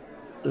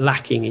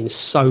lacking in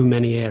so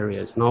many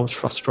areas, and I was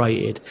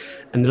frustrated,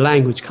 and the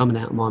language coming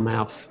out of my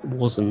mouth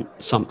wasn't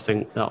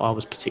something that I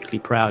was particularly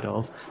proud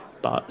of.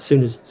 But as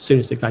soon as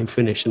the game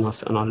finished and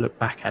I look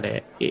back at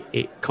it,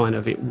 it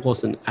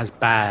wasn't as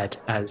bad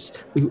as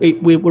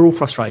we're all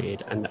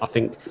frustrated. And I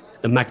think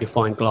the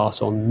magnifying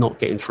glass on not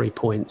getting 3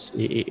 points,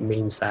 it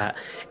means that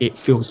it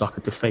feels like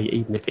a defeat,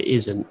 even if it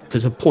isn't.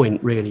 Because a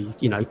point really,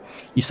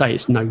 you say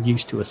it's no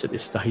use to us at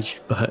this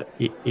stage, but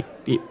it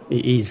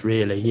is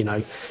really.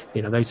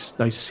 Those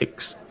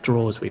 6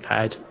 draws we've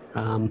had,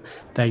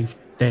 they're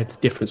the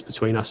difference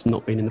between us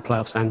not being in the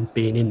playoffs and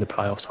being in the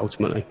playoffs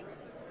ultimately.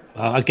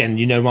 Again,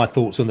 my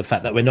thoughts on the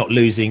fact that we're not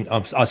losing.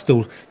 I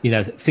still,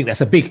 think that's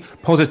a big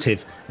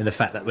positive in the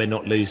fact that we're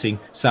not losing.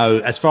 So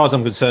as far as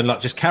I'm concerned,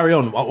 just carry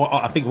on.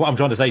 I think what I'm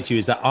trying to say to you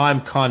is that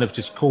I'm kind of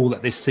just cool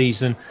that this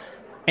season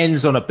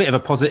ends on a bit of a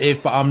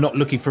positive, but I'm not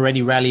looking for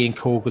any rallying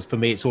call, because for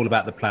me, it's all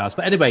about the playoffs.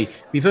 But anyway,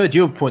 we've heard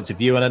your points of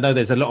view, and I know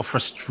there's a lot of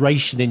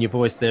frustration in your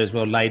voice there as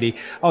well, lady.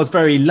 I was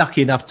very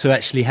lucky enough to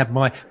actually have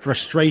my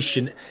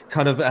frustration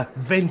kind of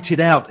vented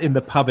out in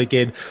the pub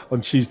again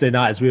on Tuesday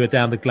night as we were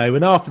down the Globe.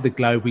 And after the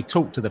Globe, we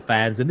talked to the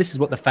fans, and this is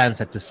what the fans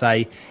had to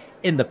say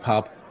in the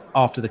pub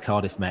after the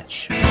Cardiff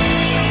match.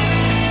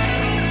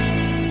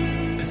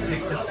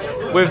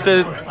 With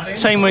the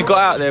team we got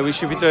out there, we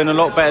should be doing a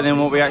lot better than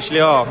what we actually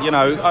are.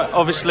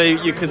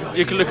 Obviously you could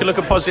look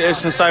at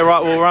positives and say,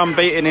 right, well, we're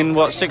unbeaten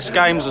in 6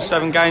 games or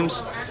 7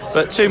 games,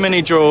 but too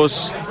many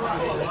draws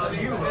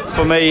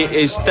for me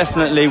is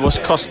definitely what's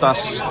cost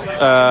us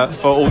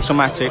for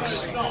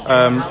automatics.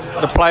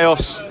 The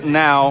playoffs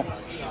now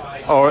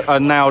are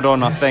nailed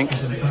on, I think.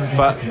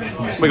 But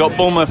we got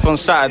Bournemouth on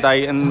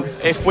Saturday, and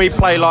if we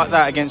play like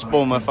that against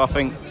Bournemouth, I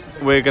think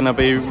we're going to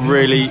be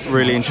really,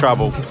 really in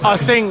trouble. I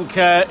think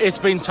it's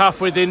been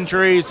tough with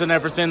injuries and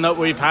everything that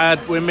we've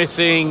had. We're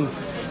missing,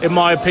 in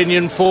my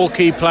opinion, 4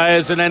 key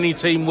players than any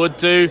team would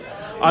do.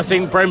 I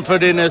think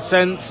Brentford, in a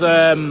sense,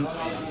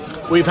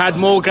 we've had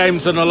more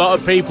games than a lot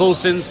of people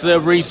since the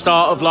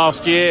restart of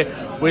last year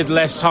with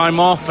less time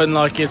off, and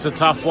it's a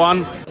tough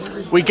one.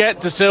 We get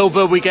De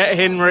Silva, we get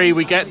Henry,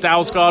 we get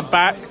Dalsgaard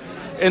back.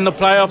 In the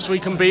playoffs, we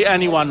can beat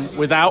anyone.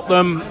 Without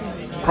them,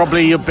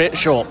 probably a bit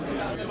short.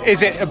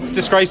 Is it a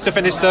disgrace to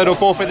finish 3rd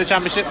or 4th in the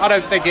Championship? I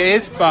don't think it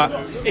is, but...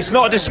 It's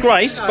not a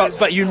disgrace,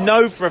 but you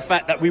know for a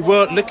fact that we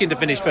weren't looking to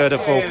finish 3rd or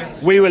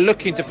 4th. We were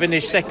looking to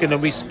finish 2nd,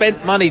 and we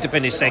spent money to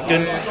finish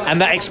 2nd, and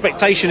that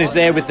expectation is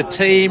there with the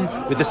team,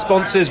 with the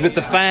sponsors, with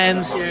the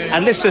fans.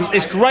 And listen,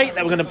 it's great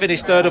that we're going to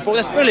finish 3rd or 4th.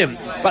 That's brilliant.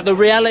 But the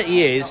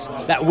reality is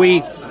that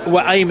we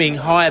were aiming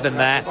higher than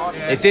that.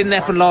 It didn't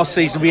happen last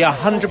season. We are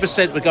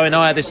 100% we're going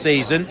higher this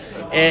season.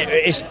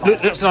 It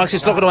looks like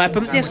it's not going to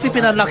happen. Yes, we've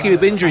been unlucky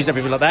with injuries and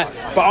everything like that,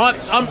 but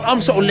I'm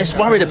sort of less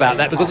worried about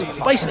that, because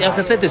basically, like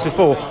I said this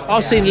before,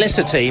 I've seen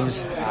lesser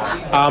teams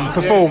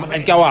perform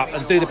and go up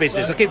and do the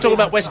business. I keep talking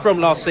about West Brom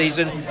last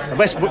season, and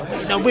West Brom,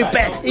 we're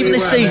better. Even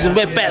this season,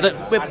 we're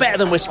better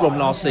than West Brom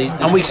last season,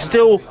 and we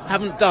still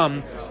haven't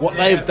done what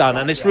they've done,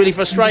 and it's really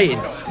frustrating.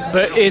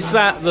 But is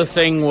that the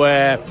thing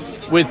where,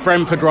 with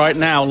Brentford right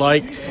now,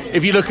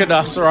 if you look at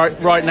us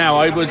right now,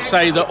 I would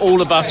say that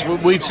all of us,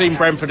 we've seen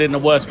Brentford in the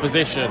worst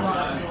position.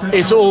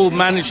 It's all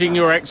managing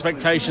your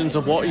expectations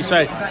of what you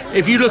say.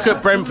 If you look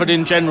at Brentford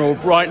in general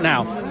right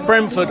now,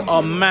 Brentford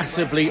are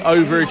massively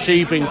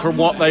overachieving from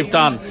what they've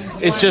done.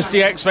 It's just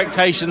the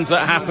expectations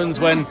that happens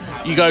when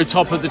you go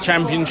top of the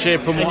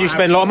Championship and you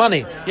spend a lot of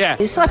money. Yeah.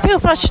 I feel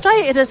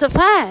frustrated as a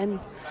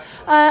fan.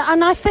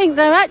 And I think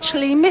they're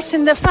actually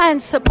missing the fan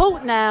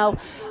support now.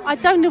 I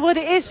don't know what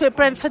it is with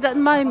Brentford at the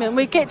moment.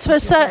 We get to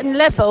a certain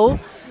level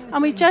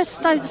and we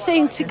just don't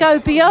seem to go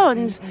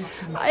beyond.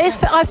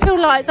 I feel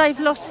like they've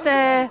lost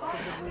their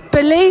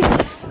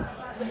belief,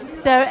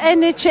 their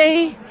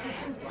energy,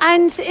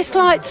 and it's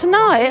like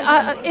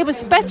tonight, it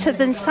was better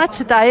than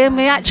Saturday and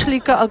we actually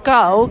got a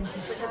goal,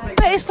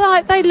 but it's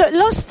like they look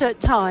lost at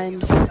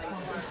times.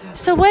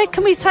 So where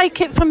can we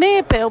take it from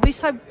here, Bill? We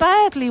so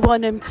badly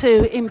want them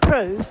to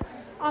improve.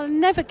 I'll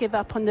never give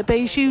up on the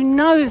Bees, you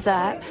know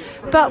that.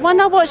 But when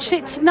I watched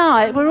it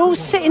tonight, we're all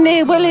sitting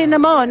here willing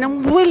them on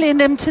and willing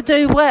them to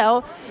do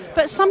well,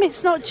 but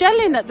something's not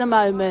gelling at the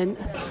moment.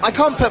 I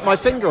can't put my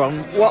finger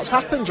on what's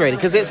happened, really,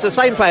 because it's the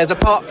same players,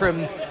 apart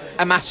from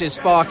a massive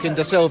spark in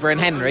De Silva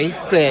and Henry.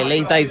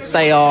 Clearly,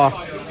 they are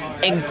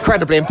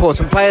incredibly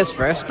important players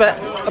for us, but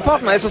apart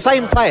from that, it's the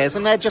same players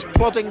and they're just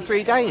plodding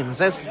through games.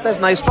 There's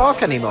no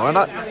spark anymore, and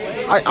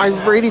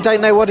I really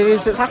don't know what it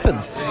is that's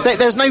happened.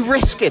 There's no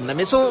risk in them.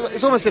 It's almost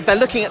as if they're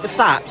looking at the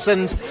stats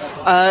and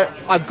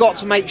I've got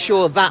to make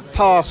sure that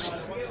pass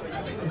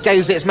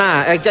goes to its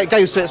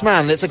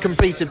man. It's a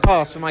completed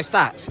pass for my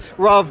stats,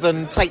 rather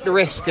than take the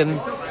risk and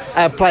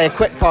play a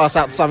quick pass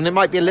out to someone. It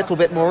might be a little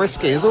bit more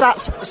risky.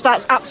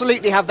 Stats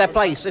absolutely have their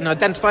place in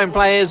identifying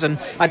players and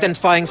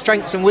identifying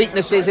strengths and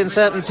weaknesses in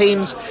certain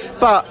teams,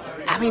 but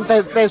I mean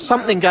there's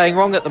something going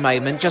wrong at the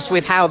moment just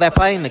with how they're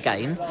playing the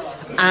game,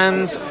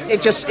 and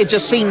it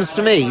just seems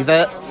to me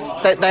that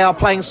they are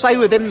playing so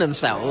within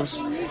themselves.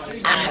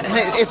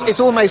 It's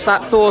almost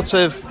that thought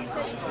of,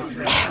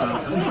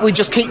 we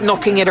just keep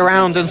knocking it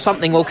around and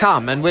something will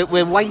come, and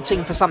we're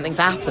waiting for something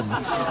to happen,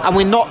 and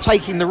we're not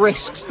taking the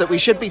risks that we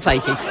should be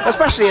taking,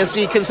 especially as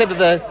you consider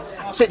the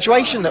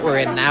situation that we're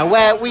in now,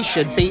 where we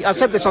should be, I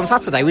said this on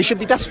Saturday, we should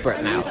be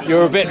desperate now.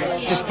 You're a bit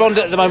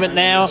despondent at the moment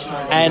now,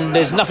 and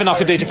there's nothing I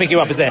can do to pick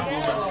you up, is there?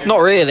 Not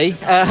really.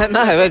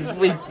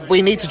 No,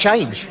 we need to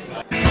change.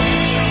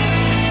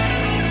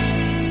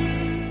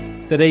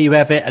 So there you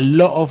have it. A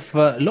lot of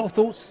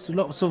thoughts,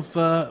 lots of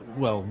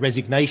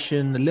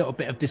resignation, a little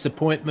bit of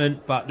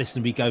disappointment. But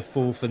listen, we go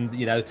forth, and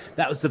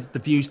that was the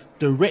views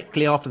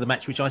directly after the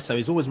match, which I say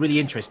is always really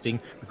interesting,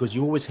 because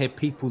you always hear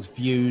people's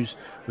views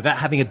without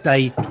having a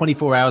day,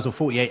 24 hours or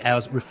 48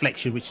 hours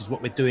reflection, which is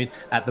what we're doing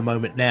at the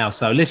moment now.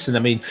 So listen, I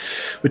mean,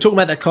 we're talking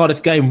about that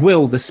Cardiff game.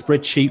 Will, the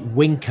spreadsheet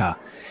winker,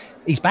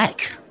 he's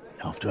back.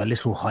 After a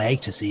little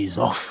hiatus, he's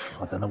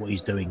off. I don't know what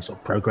he's doing, sort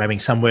of programming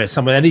somewhere.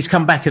 And he's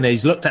come back and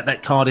he's looked at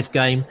that Cardiff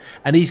game,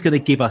 and he's going to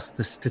give us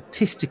the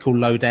statistical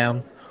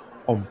lowdown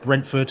on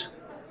Brentford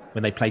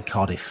when they played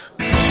Cardiff.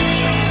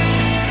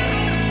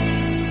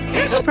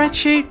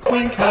 Spreadsheet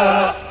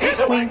winker,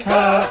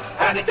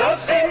 and it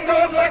does seem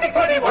good, like it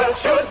pretty well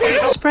should be.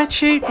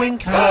 Spreadsheet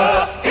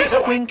winker, he's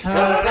a winker,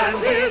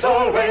 and he's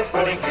always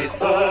putting his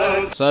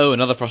bird. So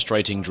another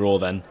frustrating draw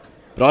then.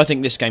 But I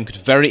think this game could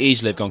very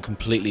easily have gone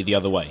completely the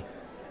other way.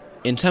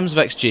 In terms of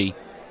XG,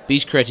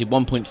 Bees created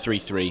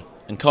 1.33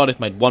 and Cardiff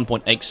made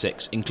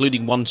 1.86,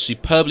 including one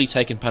superbly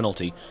taken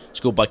penalty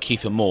scored by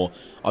Kiefer Moore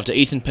after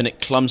Ethan Pinnock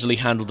clumsily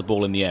handled the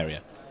ball in the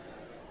area.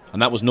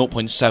 And that was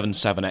 0.77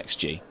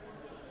 XG.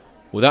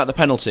 Without the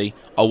penalty,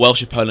 our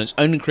Welsh opponents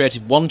only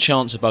created one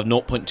chance above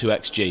 0.2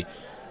 xg,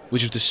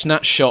 which was the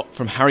snatch shot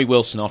from Harry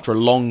Wilson after a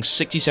long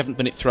 67th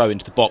minute throw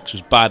into the box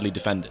was badly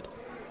defended.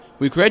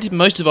 We created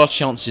most of our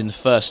chances in the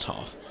first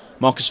half,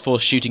 Marcus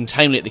Forss shooting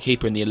tamely at the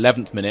keeper in the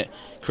 11th minute,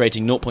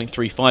 creating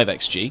 0.35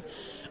 xg,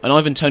 and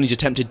Ivan Toney's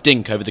attempted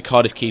dink over the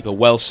Cardiff keeper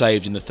well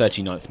saved in the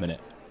 39th minute.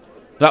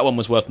 That one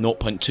was worth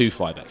 0.25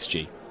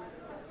 xg.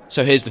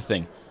 So here's the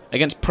thing.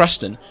 Against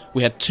Preston,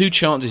 we had two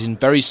chances in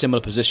very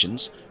similar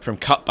positions, from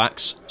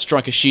cutbacks,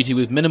 strikers shooting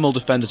with minimal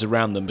defenders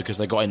around them because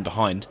they got in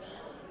behind,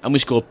 and we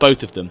scored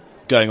both of them,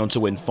 going on to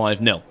win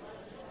 5-0.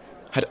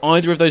 Had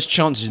either of those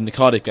chances in the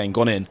Cardiff game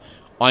gone in,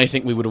 I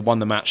think we would have won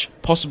the match,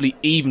 possibly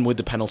even with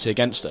the penalty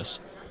against us.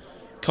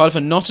 Cardiff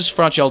are not as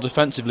fragile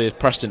defensively as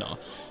Preston are,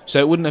 so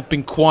it wouldn't have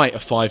been quite a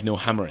 5-0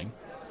 hammering.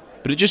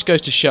 But it just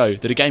goes to show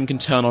that a game can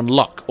turn on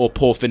luck or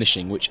poor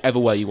finishing, whichever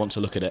way you want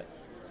to look at it.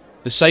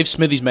 The save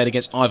Smithies made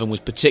against Ivan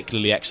was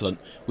particularly excellent,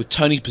 with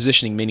Tony's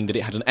positioning meaning that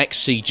it had an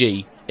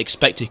XCG,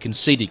 expected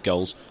conceded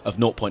goals, of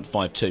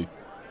 0.52.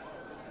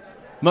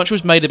 Much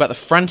was made about the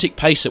frantic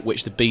pace at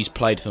which the Bees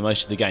played for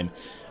most of the game,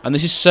 and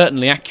this is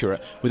certainly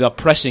accurate, with our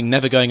pressing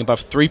never going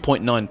above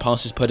 3.9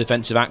 passes per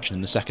defensive action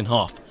in the second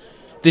half.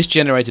 This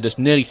generated us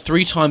nearly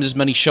 3 times as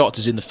many shots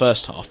as in the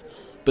first half,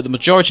 but the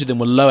majority of them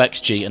were low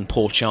XG and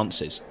poor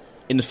chances.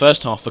 In the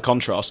first half, for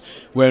contrast,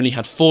 we only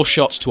had 4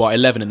 shots to our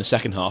 11 in the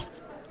second half,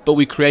 but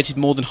we created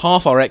more than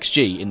half our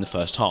XG in the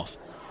first half.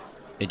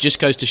 It just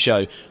goes to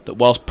show that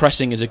whilst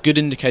pressing is a good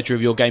indicator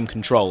of your game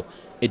control,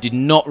 it did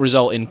not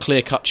result in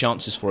clear-cut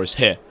chances for us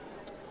here.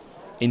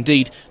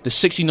 Indeed, the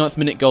 69th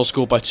minute goal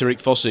scored by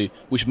Tariq Fosu,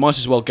 which might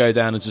as well go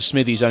down as a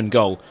Smithies' own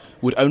goal,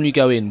 would only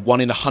go in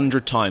 1 in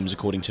 100 times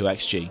according to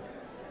XG.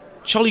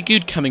 Charlie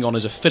Good coming on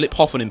as a Philip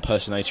Hoffman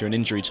impersonator in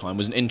injury time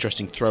was an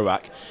interesting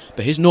throwback,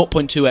 but his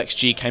 0.2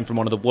 XG came from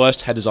one of the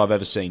worst headers I've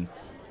ever seen.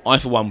 I,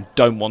 for one,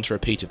 don't want a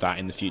repeat of that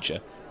in the future.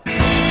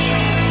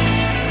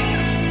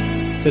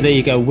 So there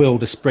you go, Will,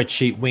 the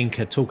spreadsheet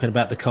winker, talking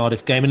about the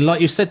Cardiff game. And like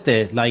you said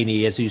there,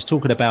 Laney, as he was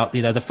talking about,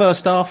 the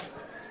first half,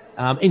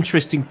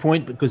 interesting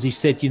point, because he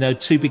said,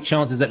 2 big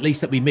chances at least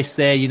that we missed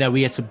there.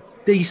 We had some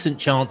decent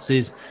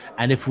chances,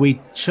 and if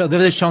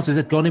those chances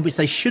had gone in, which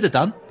they should have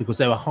done because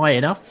they were high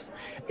enough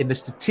in the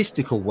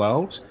statistical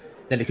world,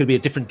 then it could be a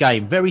different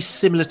game. Very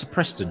similar to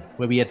Preston,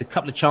 where we had a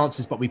couple of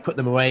chances, but we put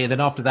them away. And then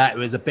after that, it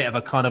was a bit of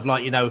a kind of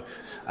like,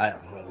 I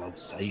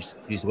use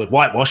the word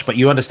whitewash, but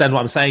you understand what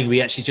I'm saying.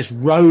 We actually just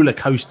roller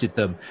coasted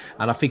them.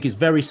 And I think it's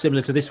very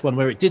similar to this one,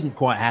 where it didn't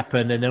quite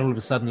happen. And then all of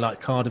a sudden, like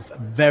Cardiff, a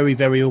very,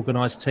 very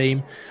organised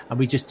team, and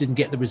we just didn't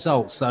get the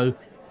results. So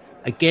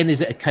again,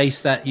 is it a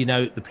case that,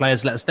 the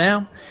players let us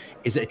down?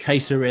 Is it a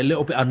case that we're a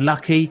little bit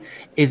unlucky?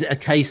 Is it a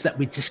case that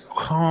we just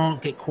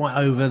can't get quite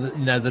over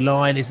the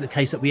line? Is it the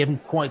case that we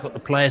haven't quite got the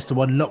players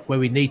to unlock where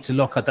we need to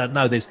lock? I don't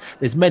know. There's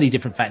many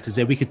different factors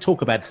there. We could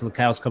talk about it till the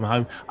cows come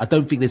home. I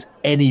don't think there's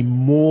any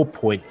more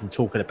point in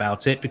talking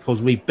about it,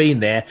 because we've been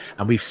there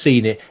and we've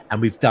seen it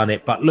and we've done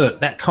it. But look,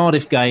 that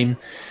Cardiff game,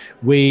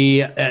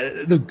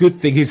 the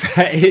good thing is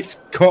that it's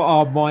got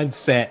our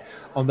mindset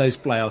on those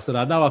playoffs, and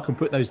I know I can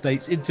put those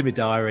dates into my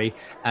diary,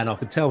 and I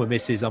can tell my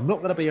missus I'm not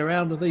going to be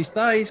around on these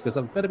days because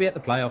I'm going to be at the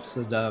playoffs.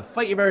 And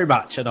thank you very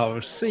much, and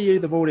I'll see you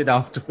the morning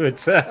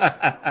afterwards. In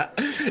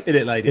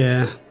it, lady.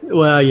 Yeah,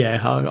 well,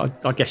 yeah,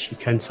 I guess you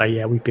can say,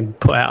 yeah, we've been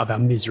put out of our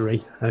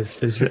misery,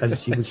 as you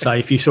would say.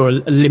 If you saw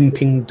a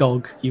limping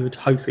dog, you would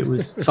hope it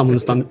was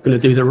someone's going to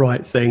do the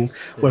right thing.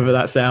 Whether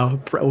that's our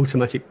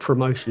automatic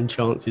promotion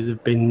chances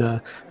have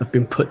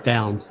been put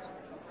down.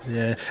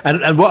 Yeah,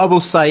 and what I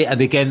will say, and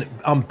again,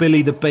 I'm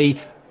Billy the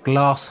Bee,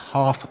 glass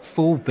half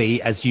full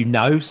Bee, as you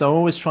know, so I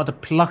always try to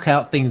pluck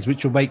out things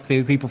which will make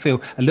people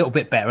feel a little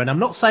bit better. And I'm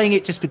not saying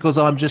it just because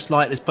I'm just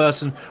like this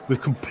person with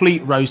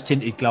complete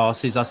rose-tinted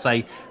glasses. I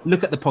say,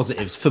 look at the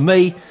positives. For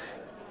me,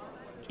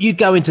 you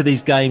go into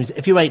these games,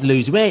 if you ain't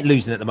losing, we ain't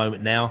losing at the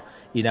moment now,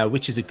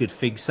 which is a good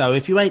thing. So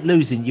if you ain't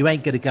losing, you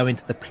ain't going to go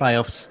into the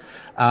playoffs.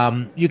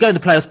 You're going to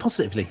playoffs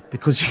positively,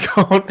 because you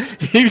can't.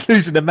 You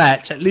losing the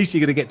match, at least you're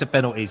going to get to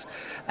penalties.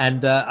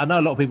 And I know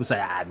a lot of people say,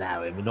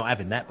 no, we're not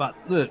having that. But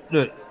look,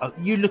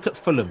 you look at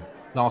Fulham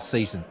last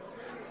season.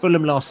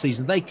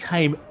 They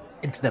came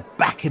into the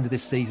back end of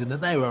this season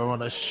and they were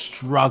on a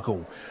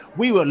struggle.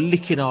 We were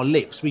licking our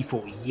lips. We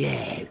thought,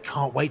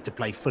 can't wait to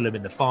play Fulham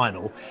in the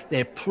final.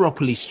 They're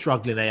properly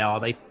struggling, they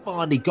are. They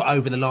finally got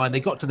over the line.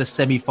 They got to the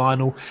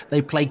semi-final.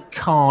 They played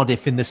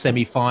Cardiff in the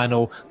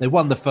semi-final. They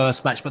won the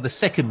first match, but the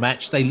second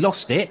match, they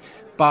lost it.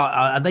 But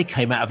and they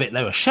came out of it,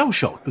 they were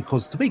shell-shocked,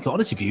 because to be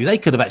honest with you, they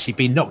could have actually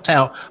been knocked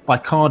out by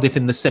Cardiff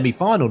in the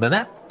semi-final, and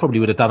that probably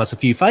would have done us a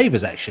few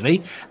favours,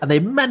 actually. And they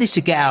managed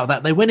to get out of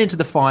that. They went into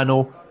the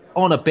final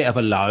on a bit of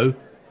a low,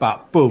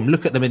 but boom,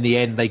 look at them in the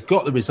end. They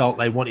got the result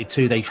they wanted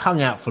to. They hung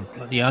out for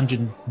the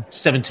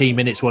 117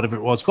 minutes, whatever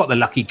it was, got the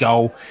lucky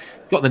goal,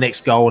 got the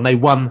next goal, and they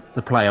won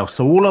the playoffs.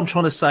 So all I'm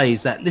trying to say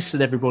is that,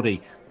 listen,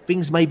 everybody,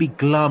 things may be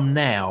glum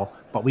now,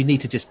 but we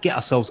need to just get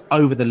ourselves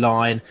over the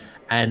line.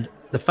 And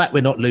the fact we're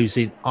not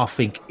losing, I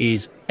think,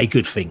 is a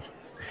good thing.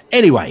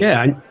 Anyway.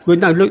 Yeah,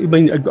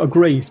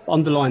 agreed.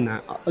 Underline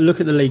that. Look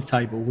at the league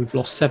table. We've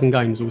lost 7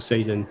 games all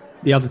season.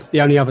 The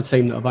only other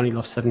team that have only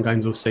lost 7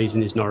 games all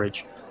season is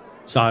Norwich.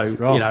 So we've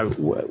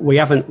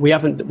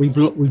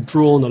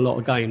drawn a lot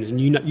of games,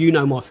 and you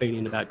know my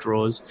feeling about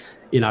draws.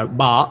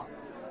 But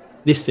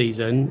this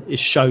season it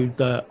showed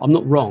that I'm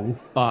not wrong,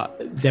 but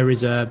there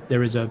is a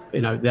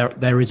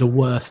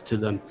worth to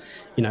them.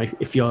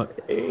 If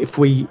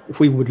we'd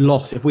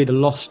have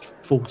lost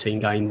 14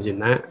 games in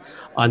that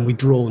and we'd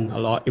drawn a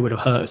lot, it would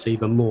have hurt us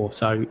even more.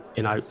 So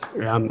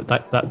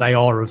that they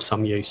are of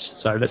some use.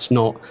 So let's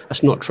not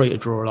treat a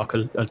draw like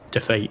a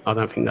defeat. I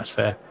don't think that's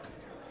fair.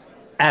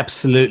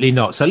 Absolutely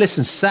not. So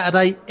listen,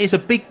 Saturday is a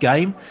big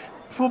game.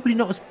 Probably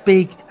not as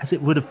big as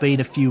it would have been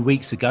a few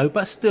weeks ago,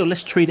 but still,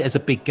 let's treat it as a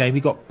big game.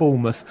 We've got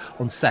Bournemouth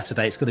on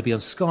Saturday. It's going to be on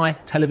Sky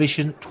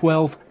Television,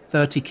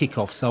 12:30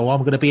 kickoff. So I'm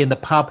going to be in the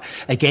pub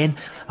again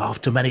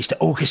after managed to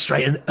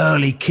orchestrate an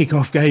early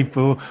kickoff game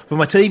for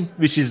my team,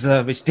 which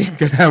didn't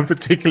go down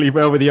particularly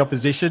well with the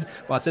opposition.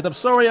 But I said, I'm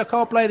sorry, I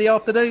can't play in the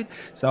afternoon.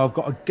 So I've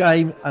got a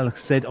game, like I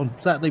said, on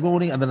Saturday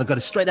morning, and then I've got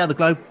to straight down the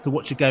globe to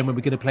watch a game when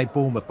we're going to play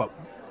Bournemouth. But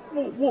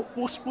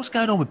what's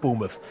going on with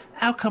Bournemouth?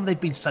 How come they've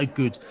been so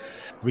good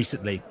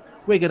recently?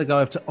 We're going to go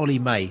over to Ollie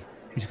May,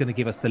 who's going to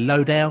give us the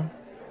lowdown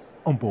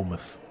on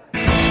Bournemouth.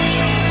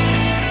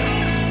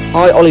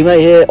 Hi, Ollie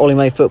May here, Ollie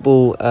May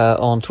Football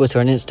on Twitter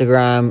and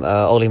Instagram,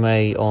 Ollie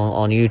May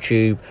on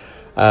YouTube.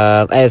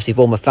 AFC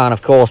Bournemouth fan,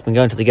 of course, been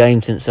going to the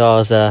game since I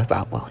was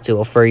about 2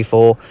 or 3,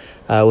 4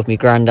 with my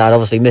granddad,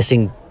 obviously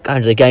missing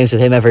going to the games with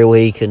him every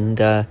week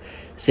and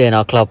seeing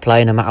our club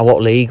play no matter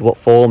what league, what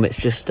form. It's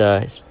just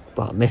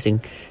missing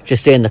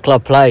just seeing the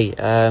club play,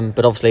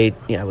 but obviously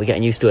we're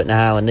getting used to it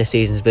now, and this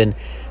season's been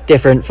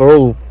different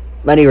for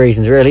many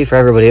reasons really, for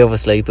everybody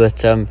obviously, but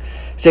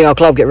seeing our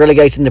club get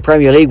relegated in the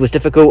Premier League was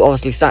difficult.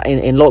 Obviously sat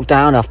in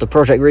lockdown after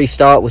Project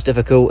Restart was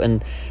difficult,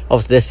 and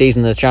obviously this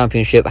season the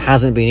Championship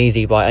hasn't been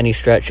easy by any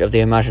stretch of the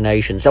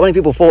imagination. So many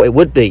people thought it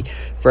would be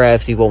for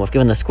AFC Bournemouth,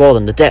 given the squad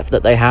and the depth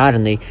that they had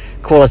and the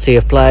quality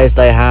of players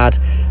they had,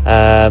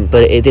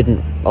 but it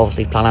didn't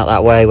obviously plan out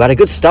that way. We had a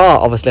good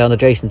start obviously under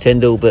Jason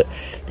Tindall, but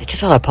it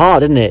just fell apart,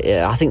 didn't it?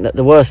 I think that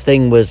the worst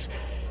thing was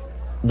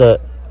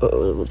that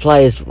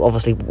players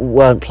obviously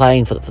weren't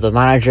playing for the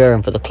manager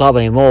and for the club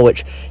anymore,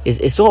 which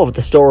is sort of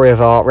the story of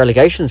our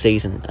relegation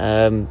season.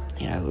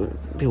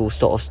 People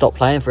sort of stopped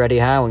playing for Eddie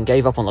Howe and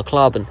gave up on the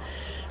club, and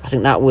I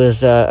think that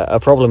was a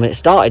problem. It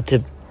started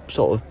to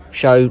sort of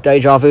show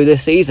deja vu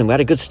this season. We had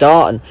a good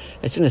start, and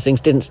as soon as things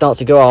didn't start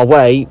to go our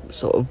way,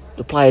 sort of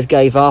the players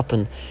gave up,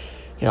 and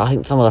I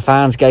think some of the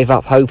fans gave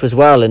up hope as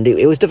well, and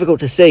it was difficult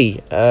to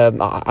see.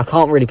 I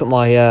can't really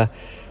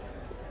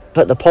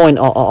put the point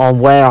on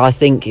where I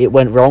think it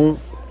went wrong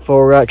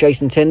for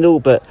Jason Tindall,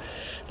 but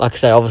like I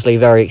say, obviously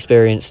very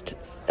experienced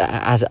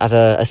as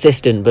an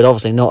assistant, but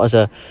obviously not as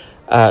a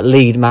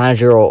lead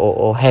manager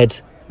or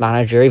head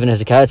manager, even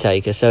as a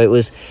caretaker. So it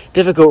was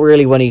difficult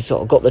really when he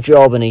sort of got the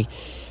job and he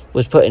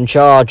was put in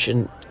charge,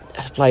 and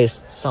as players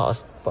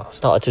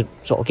started to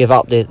sort of give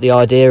up the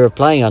idea of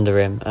playing under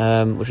him,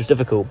 which was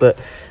difficult. But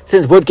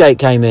since Woodgate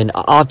came in,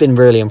 I've been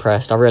really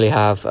impressed. I really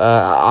have.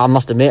 I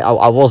must admit,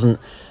 I wasn't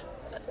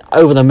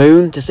over the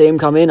moon to see him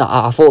come in.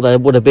 I thought there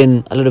would have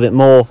been a little bit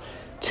more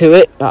to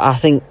it. I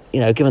think,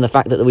 given the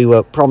fact that we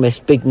were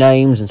promised big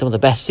names and some of the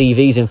best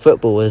CVs in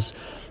football, as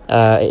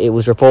it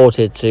was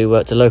reported to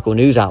local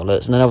news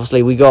outlets, and then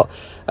obviously we got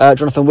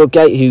Jonathan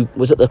Woodgate, who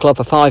was at the club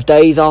for 5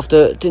 days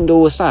after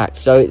Tindall was sacked.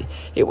 So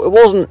it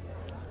wasn't,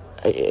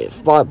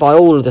 by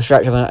all of the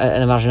stretch of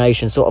an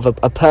imagination, sort of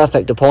a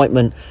perfect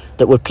appointment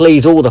that would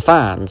please all the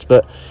fans,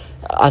 but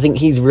I think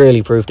he's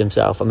really proved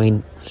himself. I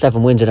mean,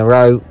 7 wins in a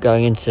row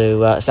going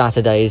into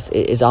Saturday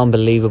is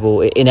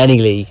unbelievable in any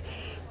league,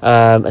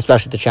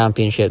 especially the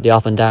Championship, the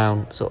up and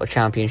down sort of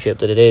Championship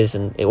that it is,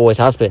 and it always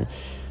has been.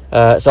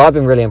 So I've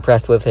been really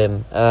impressed with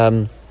him.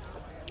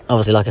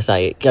 Obviously, like I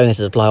say, going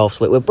into the playoffs,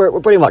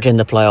 we're pretty much in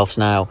the playoffs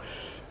now.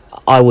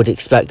 I would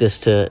expect us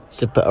to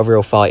put a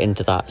real fight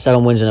into that.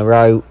 7 wins in a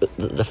row,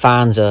 the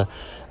fans are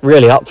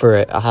really up for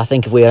it. I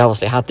think if we had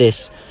obviously had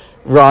this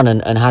run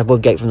and had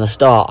Woodgate from the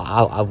start,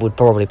 I would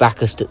probably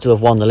back us to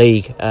have won the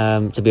league,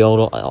 to be in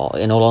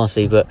all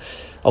honesty, but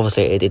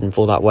obviously it didn't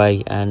fall that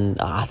way, and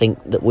I think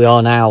that we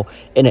are now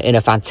in a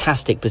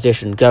fantastic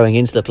position going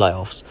into the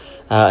playoffs,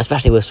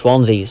 especially with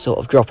Swansea sort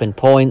of dropping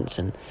points,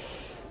 and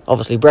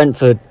obviously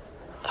Brentford,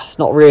 it's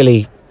not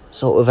really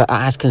sort of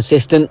as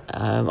consistent.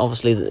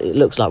 Obviously it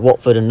looks like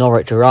Watford and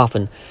Norwich are up,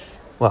 and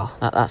well,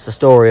 that's the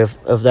story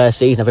of their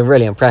season. I've been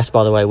really impressed,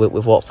 by the way,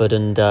 with Watford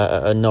and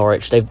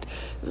Norwich.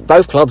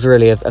 Both clubs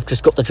really have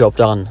just got the job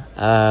done.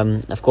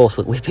 Of course,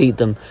 we beat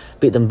them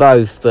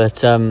both,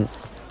 but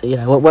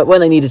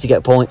when they needed to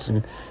get points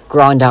and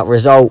grind out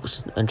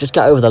results and just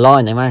get over the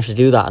line, they managed to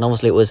do that. And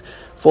obviously, it was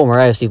former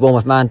AFC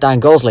Bournemouth man Dan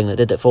Gosling that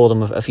did it for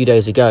them a few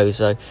days ago.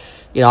 So,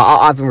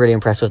 I've been really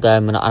impressed with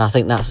them, and I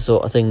think that's the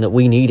sort of thing that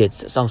we needed.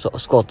 Some sort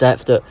of squad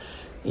depth that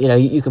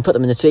you can put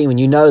them in the team,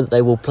 and that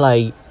they will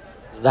play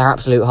their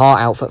absolute heart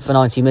out for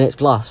 90 minutes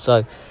plus.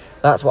 So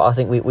That's what I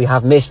think we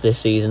have missed this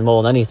season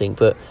more than anything.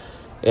 But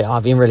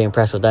I've been really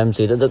impressed with them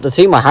too. The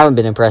team I haven't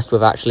been impressed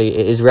with actually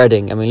is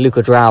Reading. I mean,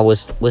 Luka Drau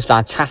was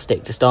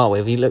fantastic to start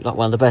with. He looked like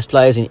one of the best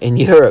players in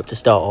Europe to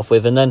start off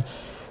with, and then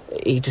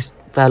he just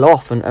fell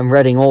off. And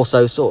Reading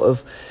also sort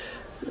of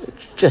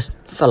just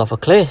fell off a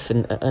cliff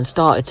and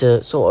started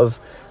to sort of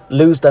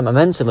lose their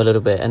momentum a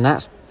little bit, and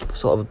that's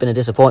sort of been a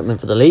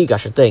disappointment for the league, I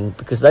should think,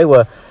 because they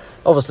were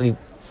obviously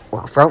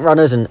front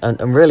runners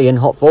and really in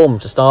hot form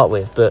to start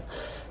with. But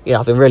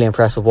I've been really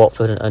impressed with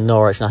Watford and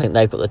Norwich, and I think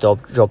they've got the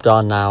job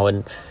done now.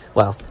 And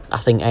I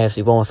think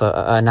AFC Bournemouth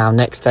are now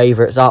next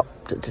favourites up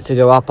to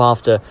go up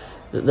after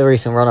the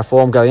recent run of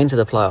form going into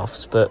the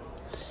playoffs. But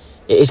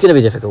it's going to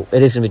be difficult.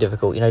 It is going to be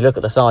difficult. Look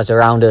at the sides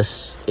around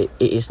us.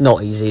 It's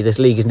not easy. This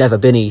league has never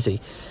been easy.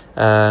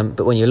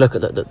 But when you look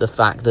at the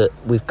fact that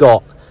we've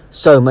got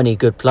so many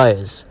good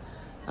players,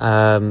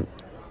 in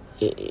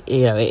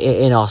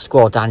our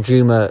squad,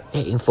 Danjuma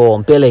hitting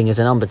form, Billing as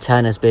a number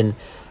 10 has been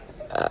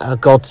a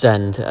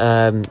godsend.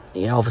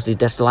 Obviously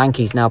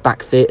Desolanke's now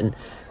back fit and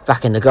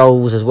back in the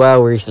goals as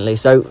well recently.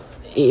 So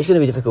it's going to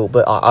be difficult,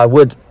 but I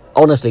would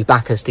honestly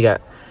back us to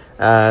get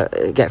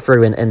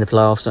through in the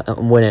playoffs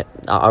and win it.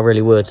 I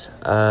really would.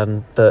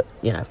 But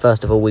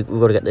first of all, we've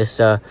got to get this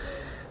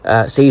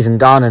season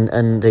done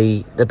and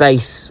the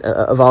base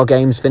of our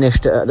games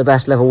finished at the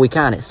best level we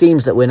can. It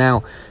seems that we're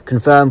now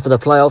confirmed for the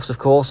playoffs, of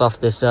course, after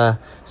this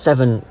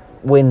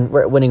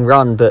 7-winning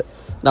run, but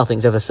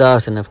nothing's ever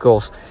certain, of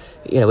course.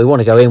 We want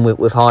to go in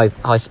with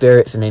high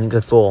spirits and in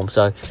good form.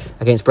 So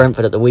against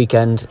Brentford at the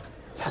weekend,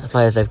 the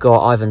players they've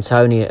got, Ivan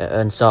Toney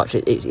and such,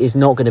 it's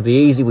not going to be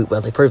easy.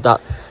 They proved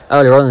that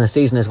earlier on in the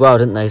season as well,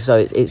 didn't they? So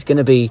it's going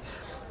to be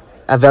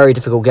a very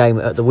difficult game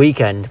at the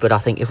weekend, but I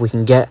think if we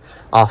can get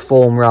our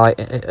form right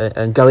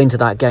and go into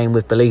that game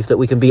with belief that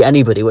we can beat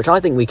anybody, which I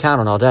think we can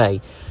on our day,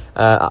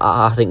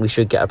 I think we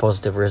should get a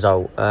positive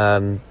result.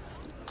 Like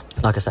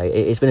I say,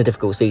 it's been a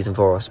difficult season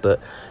for us, but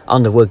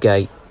under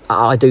Woodgate,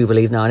 I do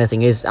believe now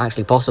anything is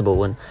actually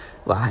possible. And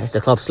it's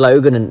the club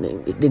slogan, and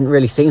it didn't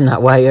really seem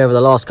that way over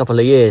the last couple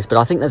of years, but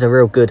I think there's a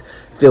real good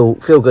feel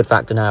good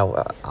factor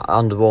now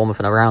under Bournemouth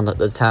and around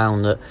the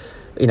town that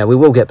we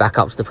will get back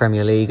up to the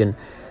Premier League. And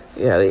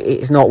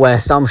it's not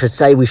where some should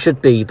say we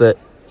should be, but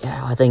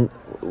I think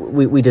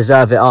we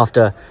deserve it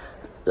after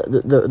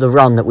the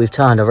run that we've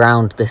turned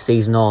around this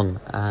season on.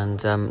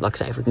 And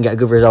like I say, if we can get a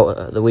good result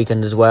at the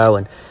weekend as well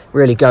and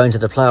really go into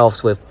the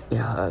playoffs with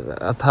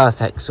a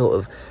perfect sort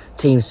of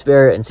team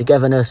spirit and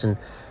togetherness and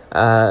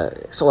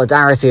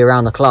solidarity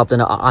around the club,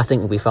 then I think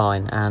we'll be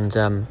fine. And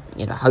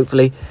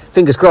hopefully,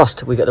 fingers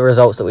crossed, we get the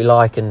results that we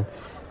like and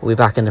we'll be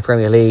back in the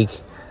Premier League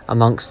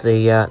amongst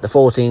the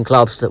 14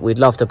 clubs that we'd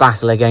love to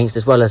battle against,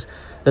 as well as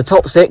the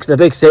top 6, the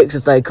big 6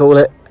 as they call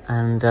it,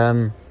 and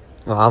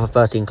other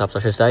 13 clubs I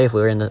should say if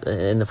we're in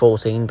the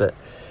 14. But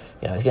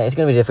it's going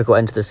to be a difficult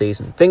end to the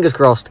season. Fingers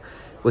crossed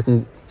we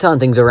can turn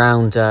things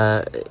around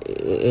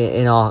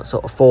in our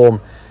sort of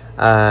form.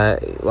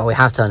 We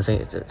have turned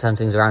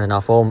things around in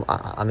our form.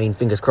 I mean,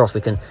 fingers crossed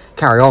we can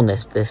carry on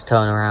this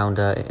turnaround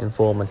in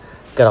form and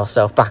get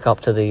ourselves back up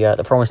to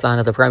the promised land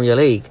of the Premier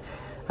League.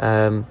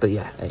 But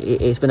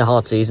it's been a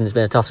hard season. It's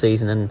been a tough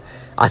season, and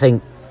I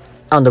think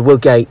under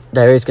Woodgate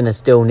there is going to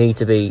still need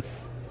to be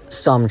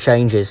some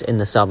changes in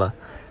the summer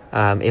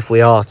if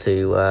we are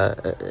to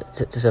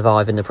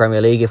survive in the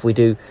Premier League. If we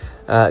do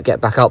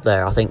get back up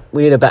there, I think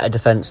we need a better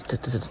defence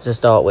to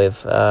start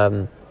with.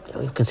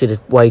 We've conceded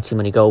way too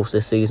many goals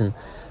this season,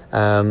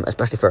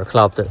 especially for a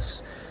club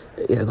that's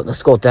got the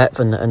squad depth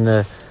and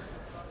the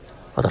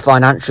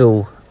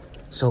financial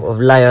sort of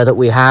layer that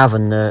we have,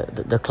 and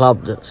the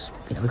club that's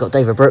we've got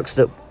David Brooks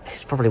that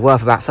is probably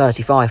worth about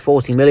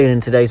 35-40 million in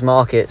today's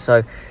market.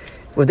 So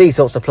with these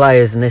sorts of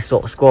players and this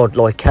sort of squad,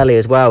 Lloyd Kelly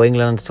as well,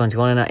 England under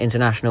 21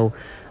 international,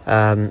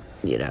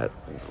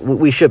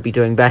 we should be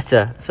doing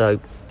better. So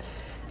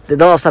the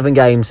last 7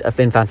 games have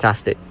been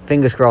fantastic.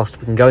 Fingers crossed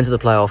we can go into the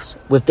playoffs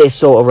with this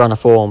sort of run of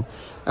form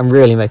and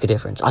really make a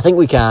difference. I think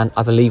we can.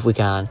 I believe we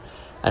can,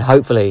 and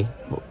hopefully,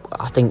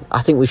 I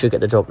think we should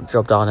get the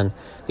job done and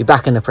be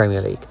back in the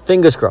Premier League.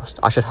 Fingers crossed.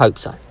 I should hope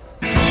so.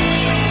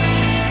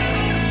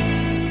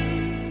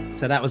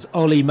 So that was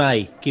Ollie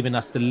May giving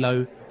us the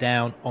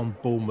lowdown on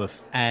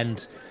Bournemouth.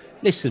 And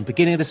listen,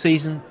 beginning of the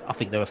season, I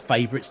think they were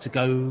favourites to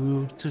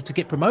go to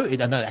get promoted.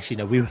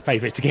 No, we were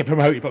favourites to get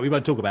promoted, but we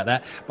won't talk about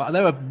that. But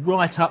they were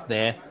right up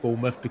there,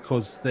 Bournemouth,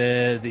 because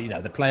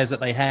the players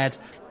that they had,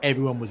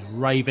 everyone was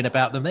raving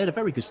about them. They had a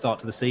very good start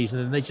to the season,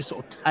 and they just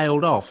sort of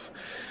tailed off.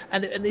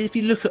 And if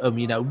you look at them,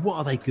 what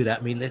are they good at?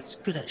 I mean, they're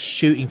good at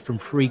shooting from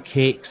free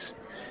kicks,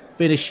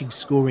 finishing,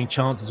 scoring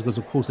chances, because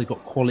of course they've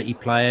got quality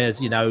players,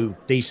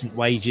 decent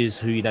wages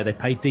who, they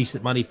pay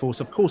decent money for.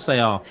 So of course they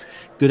are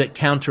good at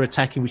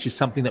counter-attacking, which is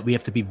something that we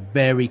have to be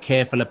very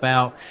careful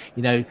about.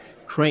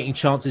 creating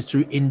chances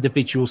through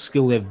individual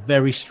skill. They're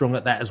very strong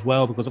at that as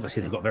well, because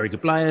obviously they've got very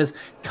good players.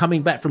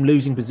 Coming back from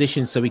losing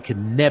positions, so we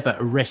can never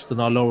rest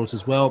on our laurels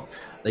as well.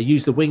 They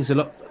use the wings a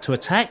lot to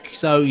attack.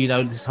 So,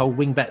 this whole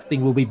wing-back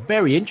thing will be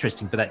very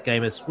interesting for that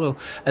game as well.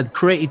 And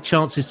creating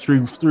chances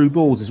through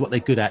balls is what they're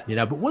good at,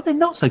 but what they're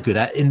not so good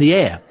at in the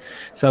air.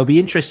 So it'll be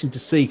interesting to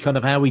see kind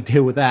of how we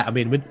deal with that. I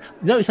mean,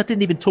 notice I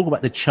didn't even talk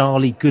about the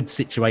Charlie Good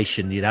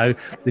situation,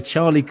 the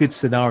Charlie Good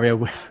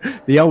scenario,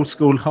 the old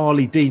school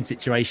Harley Dean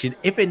situation.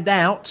 If in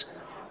doubt,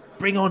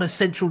 bring on a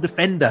central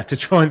defender to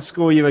try and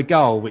score you a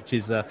goal, which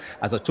is,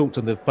 as I talked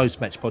on the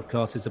post-match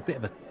podcast, is a bit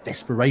of a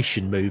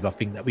desperation move, I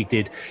think, that we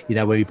did,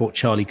 where we brought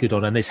Charlie Good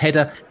on. And his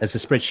header, as the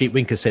spreadsheet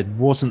Winker said,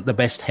 wasn't the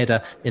best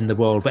header in the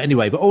world. But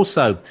anyway, but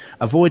also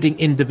avoiding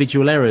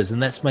individual errors.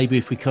 And that's maybe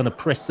if we kind of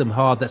press them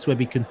hard, that's where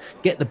we can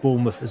get the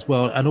Bournemouth as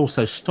well. And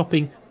also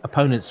stopping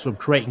opponents from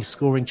creating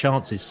scoring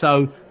chances.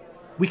 So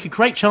we could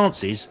create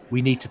chances,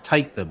 we need to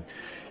take them.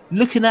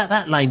 Looking at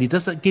that, Laney,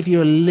 does that give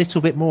you a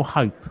little bit more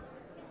hope?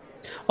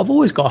 I've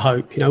always got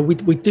hope.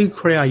 We do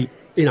create,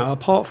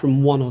 apart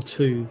from one or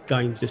two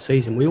games this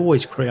season, we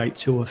always create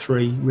two or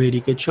three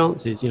really good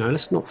chances.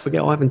 Let's not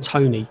forget Ivan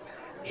Toney.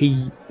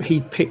 He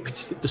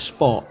picked the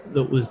spot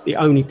that was the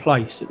only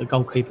place that the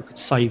goalkeeper could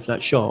save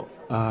that shot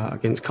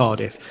against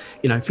Cardiff.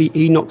 If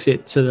he knocks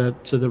it to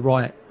the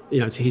right,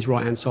 to his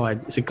right hand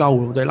side, it's a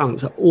goal all day long.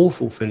 It's an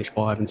awful finish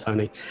by Ivan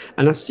Toney,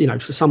 and that's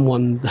for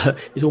someone that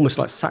is almost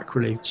like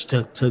sacrilege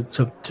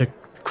to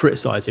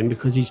criticise him,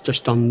 because he's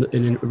just done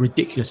a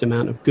ridiculous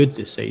amount of good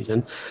this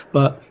season.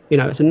 But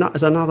it's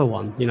another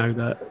one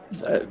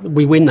that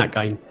we win that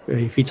game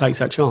if he takes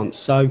that chance.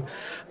 So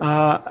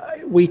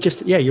we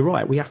just you're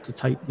right, we have to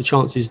take the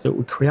chances that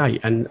we create,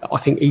 and I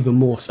think even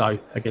more so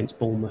against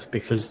Bournemouth,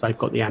 because they've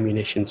got the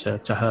ammunition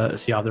to hurt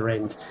us the other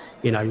end.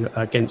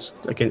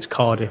 Against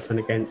Cardiff and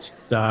against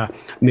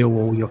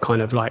Millwall, you're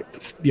kind of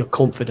like, you're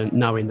confident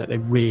knowing that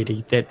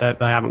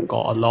they haven't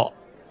got a lot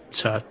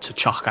to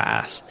chuck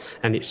at us,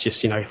 and it's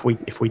just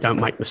if we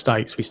don't make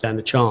mistakes, we stand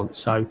a chance.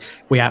 So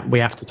we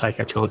have to take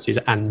our chances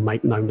and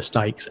make no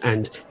mistakes,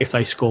 and if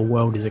they score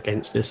worldies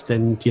against us,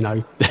 then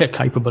they're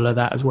capable of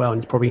that as well,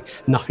 and there's probably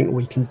nothing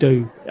we can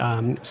do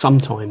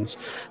sometimes.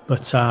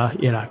 But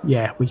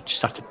we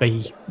just have to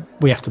be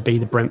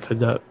the Brentford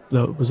that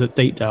was at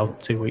Deepdale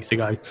 2 weeks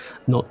ago,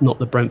 not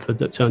the Brentford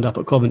that turned up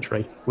at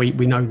Coventry. We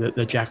know that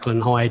the Jekyll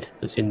and Hyde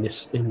that's in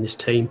this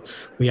team,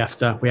 we have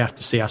to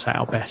see us at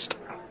our best.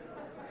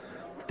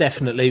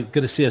 Definitely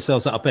going to see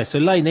ourselves at our best. So,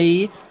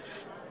 Laney,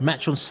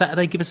 match on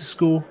Saturday. Give us a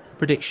score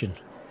prediction.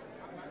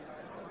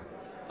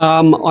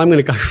 I'm going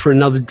to go for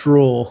another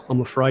draw.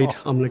 I'm afraid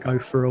I'm going to go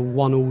for a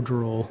 1-1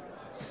 draw.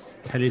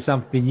 Tell you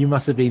something, you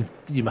must have been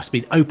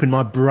opened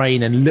my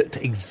brain and looked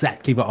at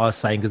exactly what I was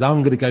saying, because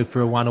I'm going to go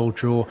for a 1-1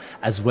 draw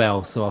as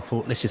well. So I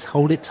thought, let's just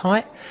hold it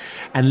tight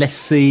and let's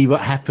see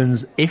what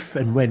happens if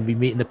and when we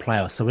meet in the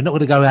playoffs. So we're not going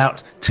to go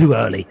out too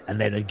early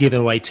and then give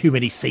away too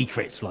many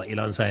secrets, like, what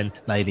I'm saying,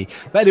 lady.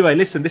 But anyway,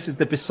 listen, this is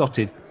the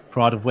Besotted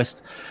Pride of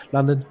West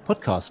London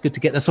podcast. Good to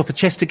get this off the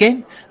chest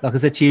again. Like I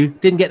said to you,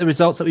 didn't get the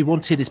results that we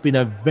wanted. It's been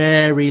a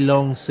very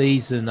long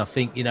season. I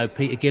think,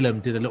 Peter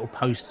Gillam did a little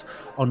post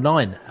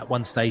online at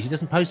one stage. He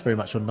doesn't post very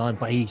much online,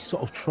 but he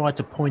sort of tried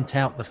to point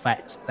out the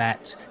fact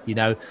that,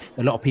 a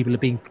lot of people have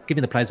been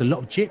giving the players a lot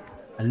of jip,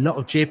 and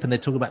they're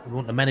talking about they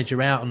want the manager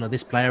out and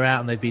this player out,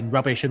 and they've been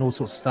rubbish and all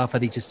sorts of stuff.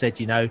 And he just said,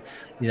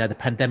 the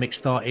pandemic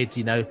started,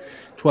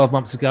 12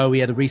 months ago. We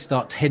had a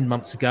restart 10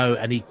 months ago,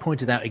 and he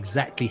pointed out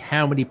exactly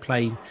how many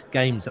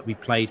games that we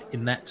played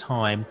in that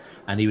time.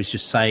 And he was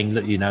just saying,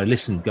 look,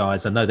 listen,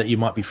 guys, I know that you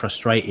might be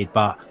frustrated,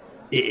 but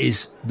it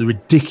is the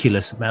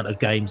ridiculous amount of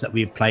games that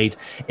we've played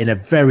in a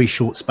very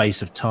short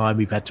space of time.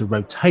 We've had to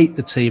rotate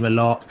the team a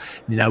lot.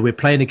 We're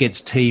playing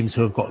against teams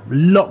who have got a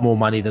lot more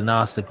money than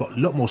us. They've got a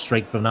lot more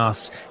strength than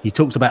us. He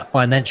talked about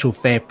financial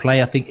fair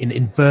play, I think, in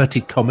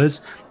inverted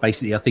commas.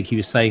 Basically, I think he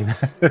was saying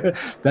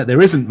that there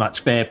isn't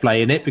much fair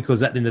play in it,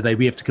 because at the end of the day,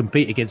 we have to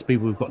compete against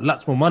people who've got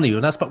lots more money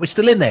than us, but we're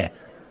still in there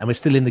and we're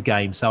still in the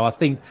game. So I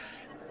think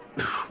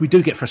we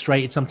do get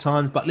frustrated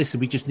sometimes, but listen,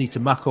 we just need to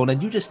muck on,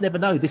 and you just never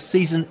know. This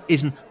season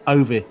isn't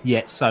over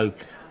yet. So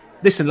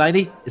listen,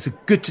 Laney, it's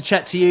good to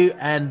chat to you,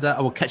 and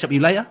I will catch up with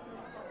you later.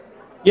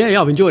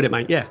 Yeah, I've enjoyed it,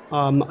 mate.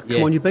 Come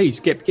on, you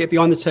bees. Get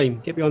behind the team.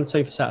 Get behind the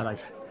team for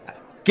Saturday.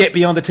 Get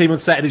behind the team on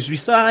Saturdays, we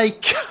say.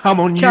 Come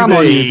on, you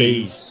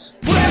bees.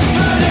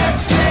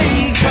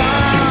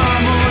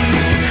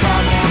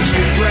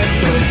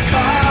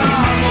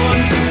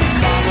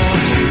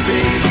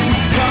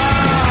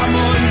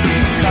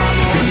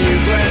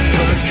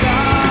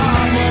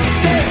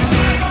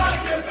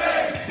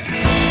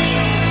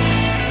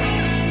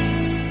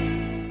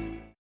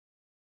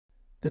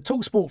 The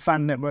TalkSport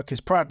Fan Network is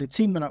proudly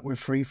teaming up with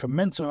Free for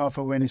Mental Health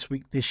Awareness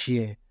Week this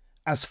year.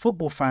 As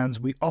football fans,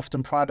 we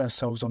often pride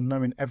ourselves on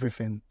knowing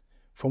everything,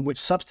 from which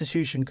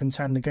substitution can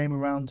turn the game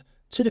around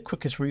to the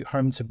quickest route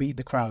home to beat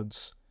the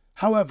crowds.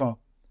 However,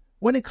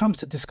 when it comes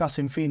to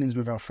discussing feelings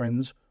with our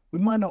friends, we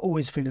might not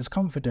always feel as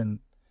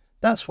confident.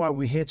 That's why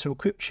we're here to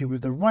equip you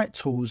with the right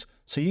tools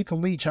so you can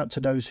reach out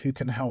to those who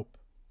can help.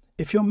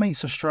 If your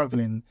mates are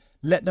struggling,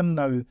 let them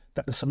know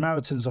that the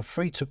Samaritans are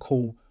free to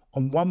call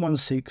on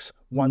 116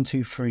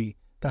 123.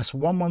 That's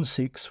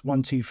 116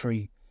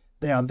 123.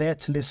 They are there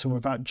to listen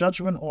without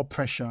judgment or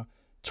pressure,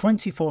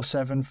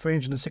 24/7,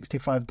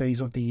 365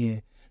 days of the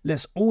year.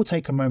 Let's all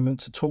take a moment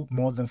to talk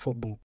more than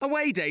football.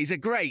 Away days are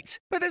great,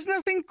 but there's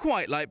nothing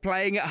quite like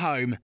playing at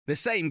home. The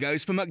same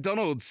goes for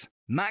McDonald's.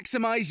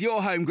 Maximise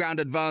your home ground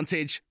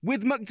advantage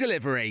with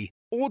McDelivery.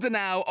 Order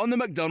now on the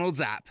McDonald's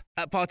app.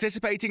 At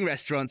participating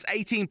restaurants,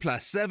 18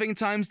 plus, serving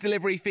times,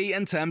 delivery fee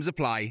and terms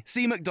apply.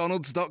 See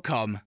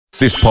mcdonalds.com.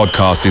 This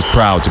podcast is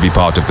proud to be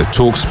part of the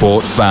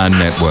TalkSport Fan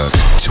Network.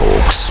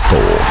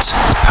 TalkSport.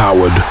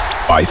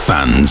 Powered by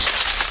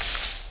fans.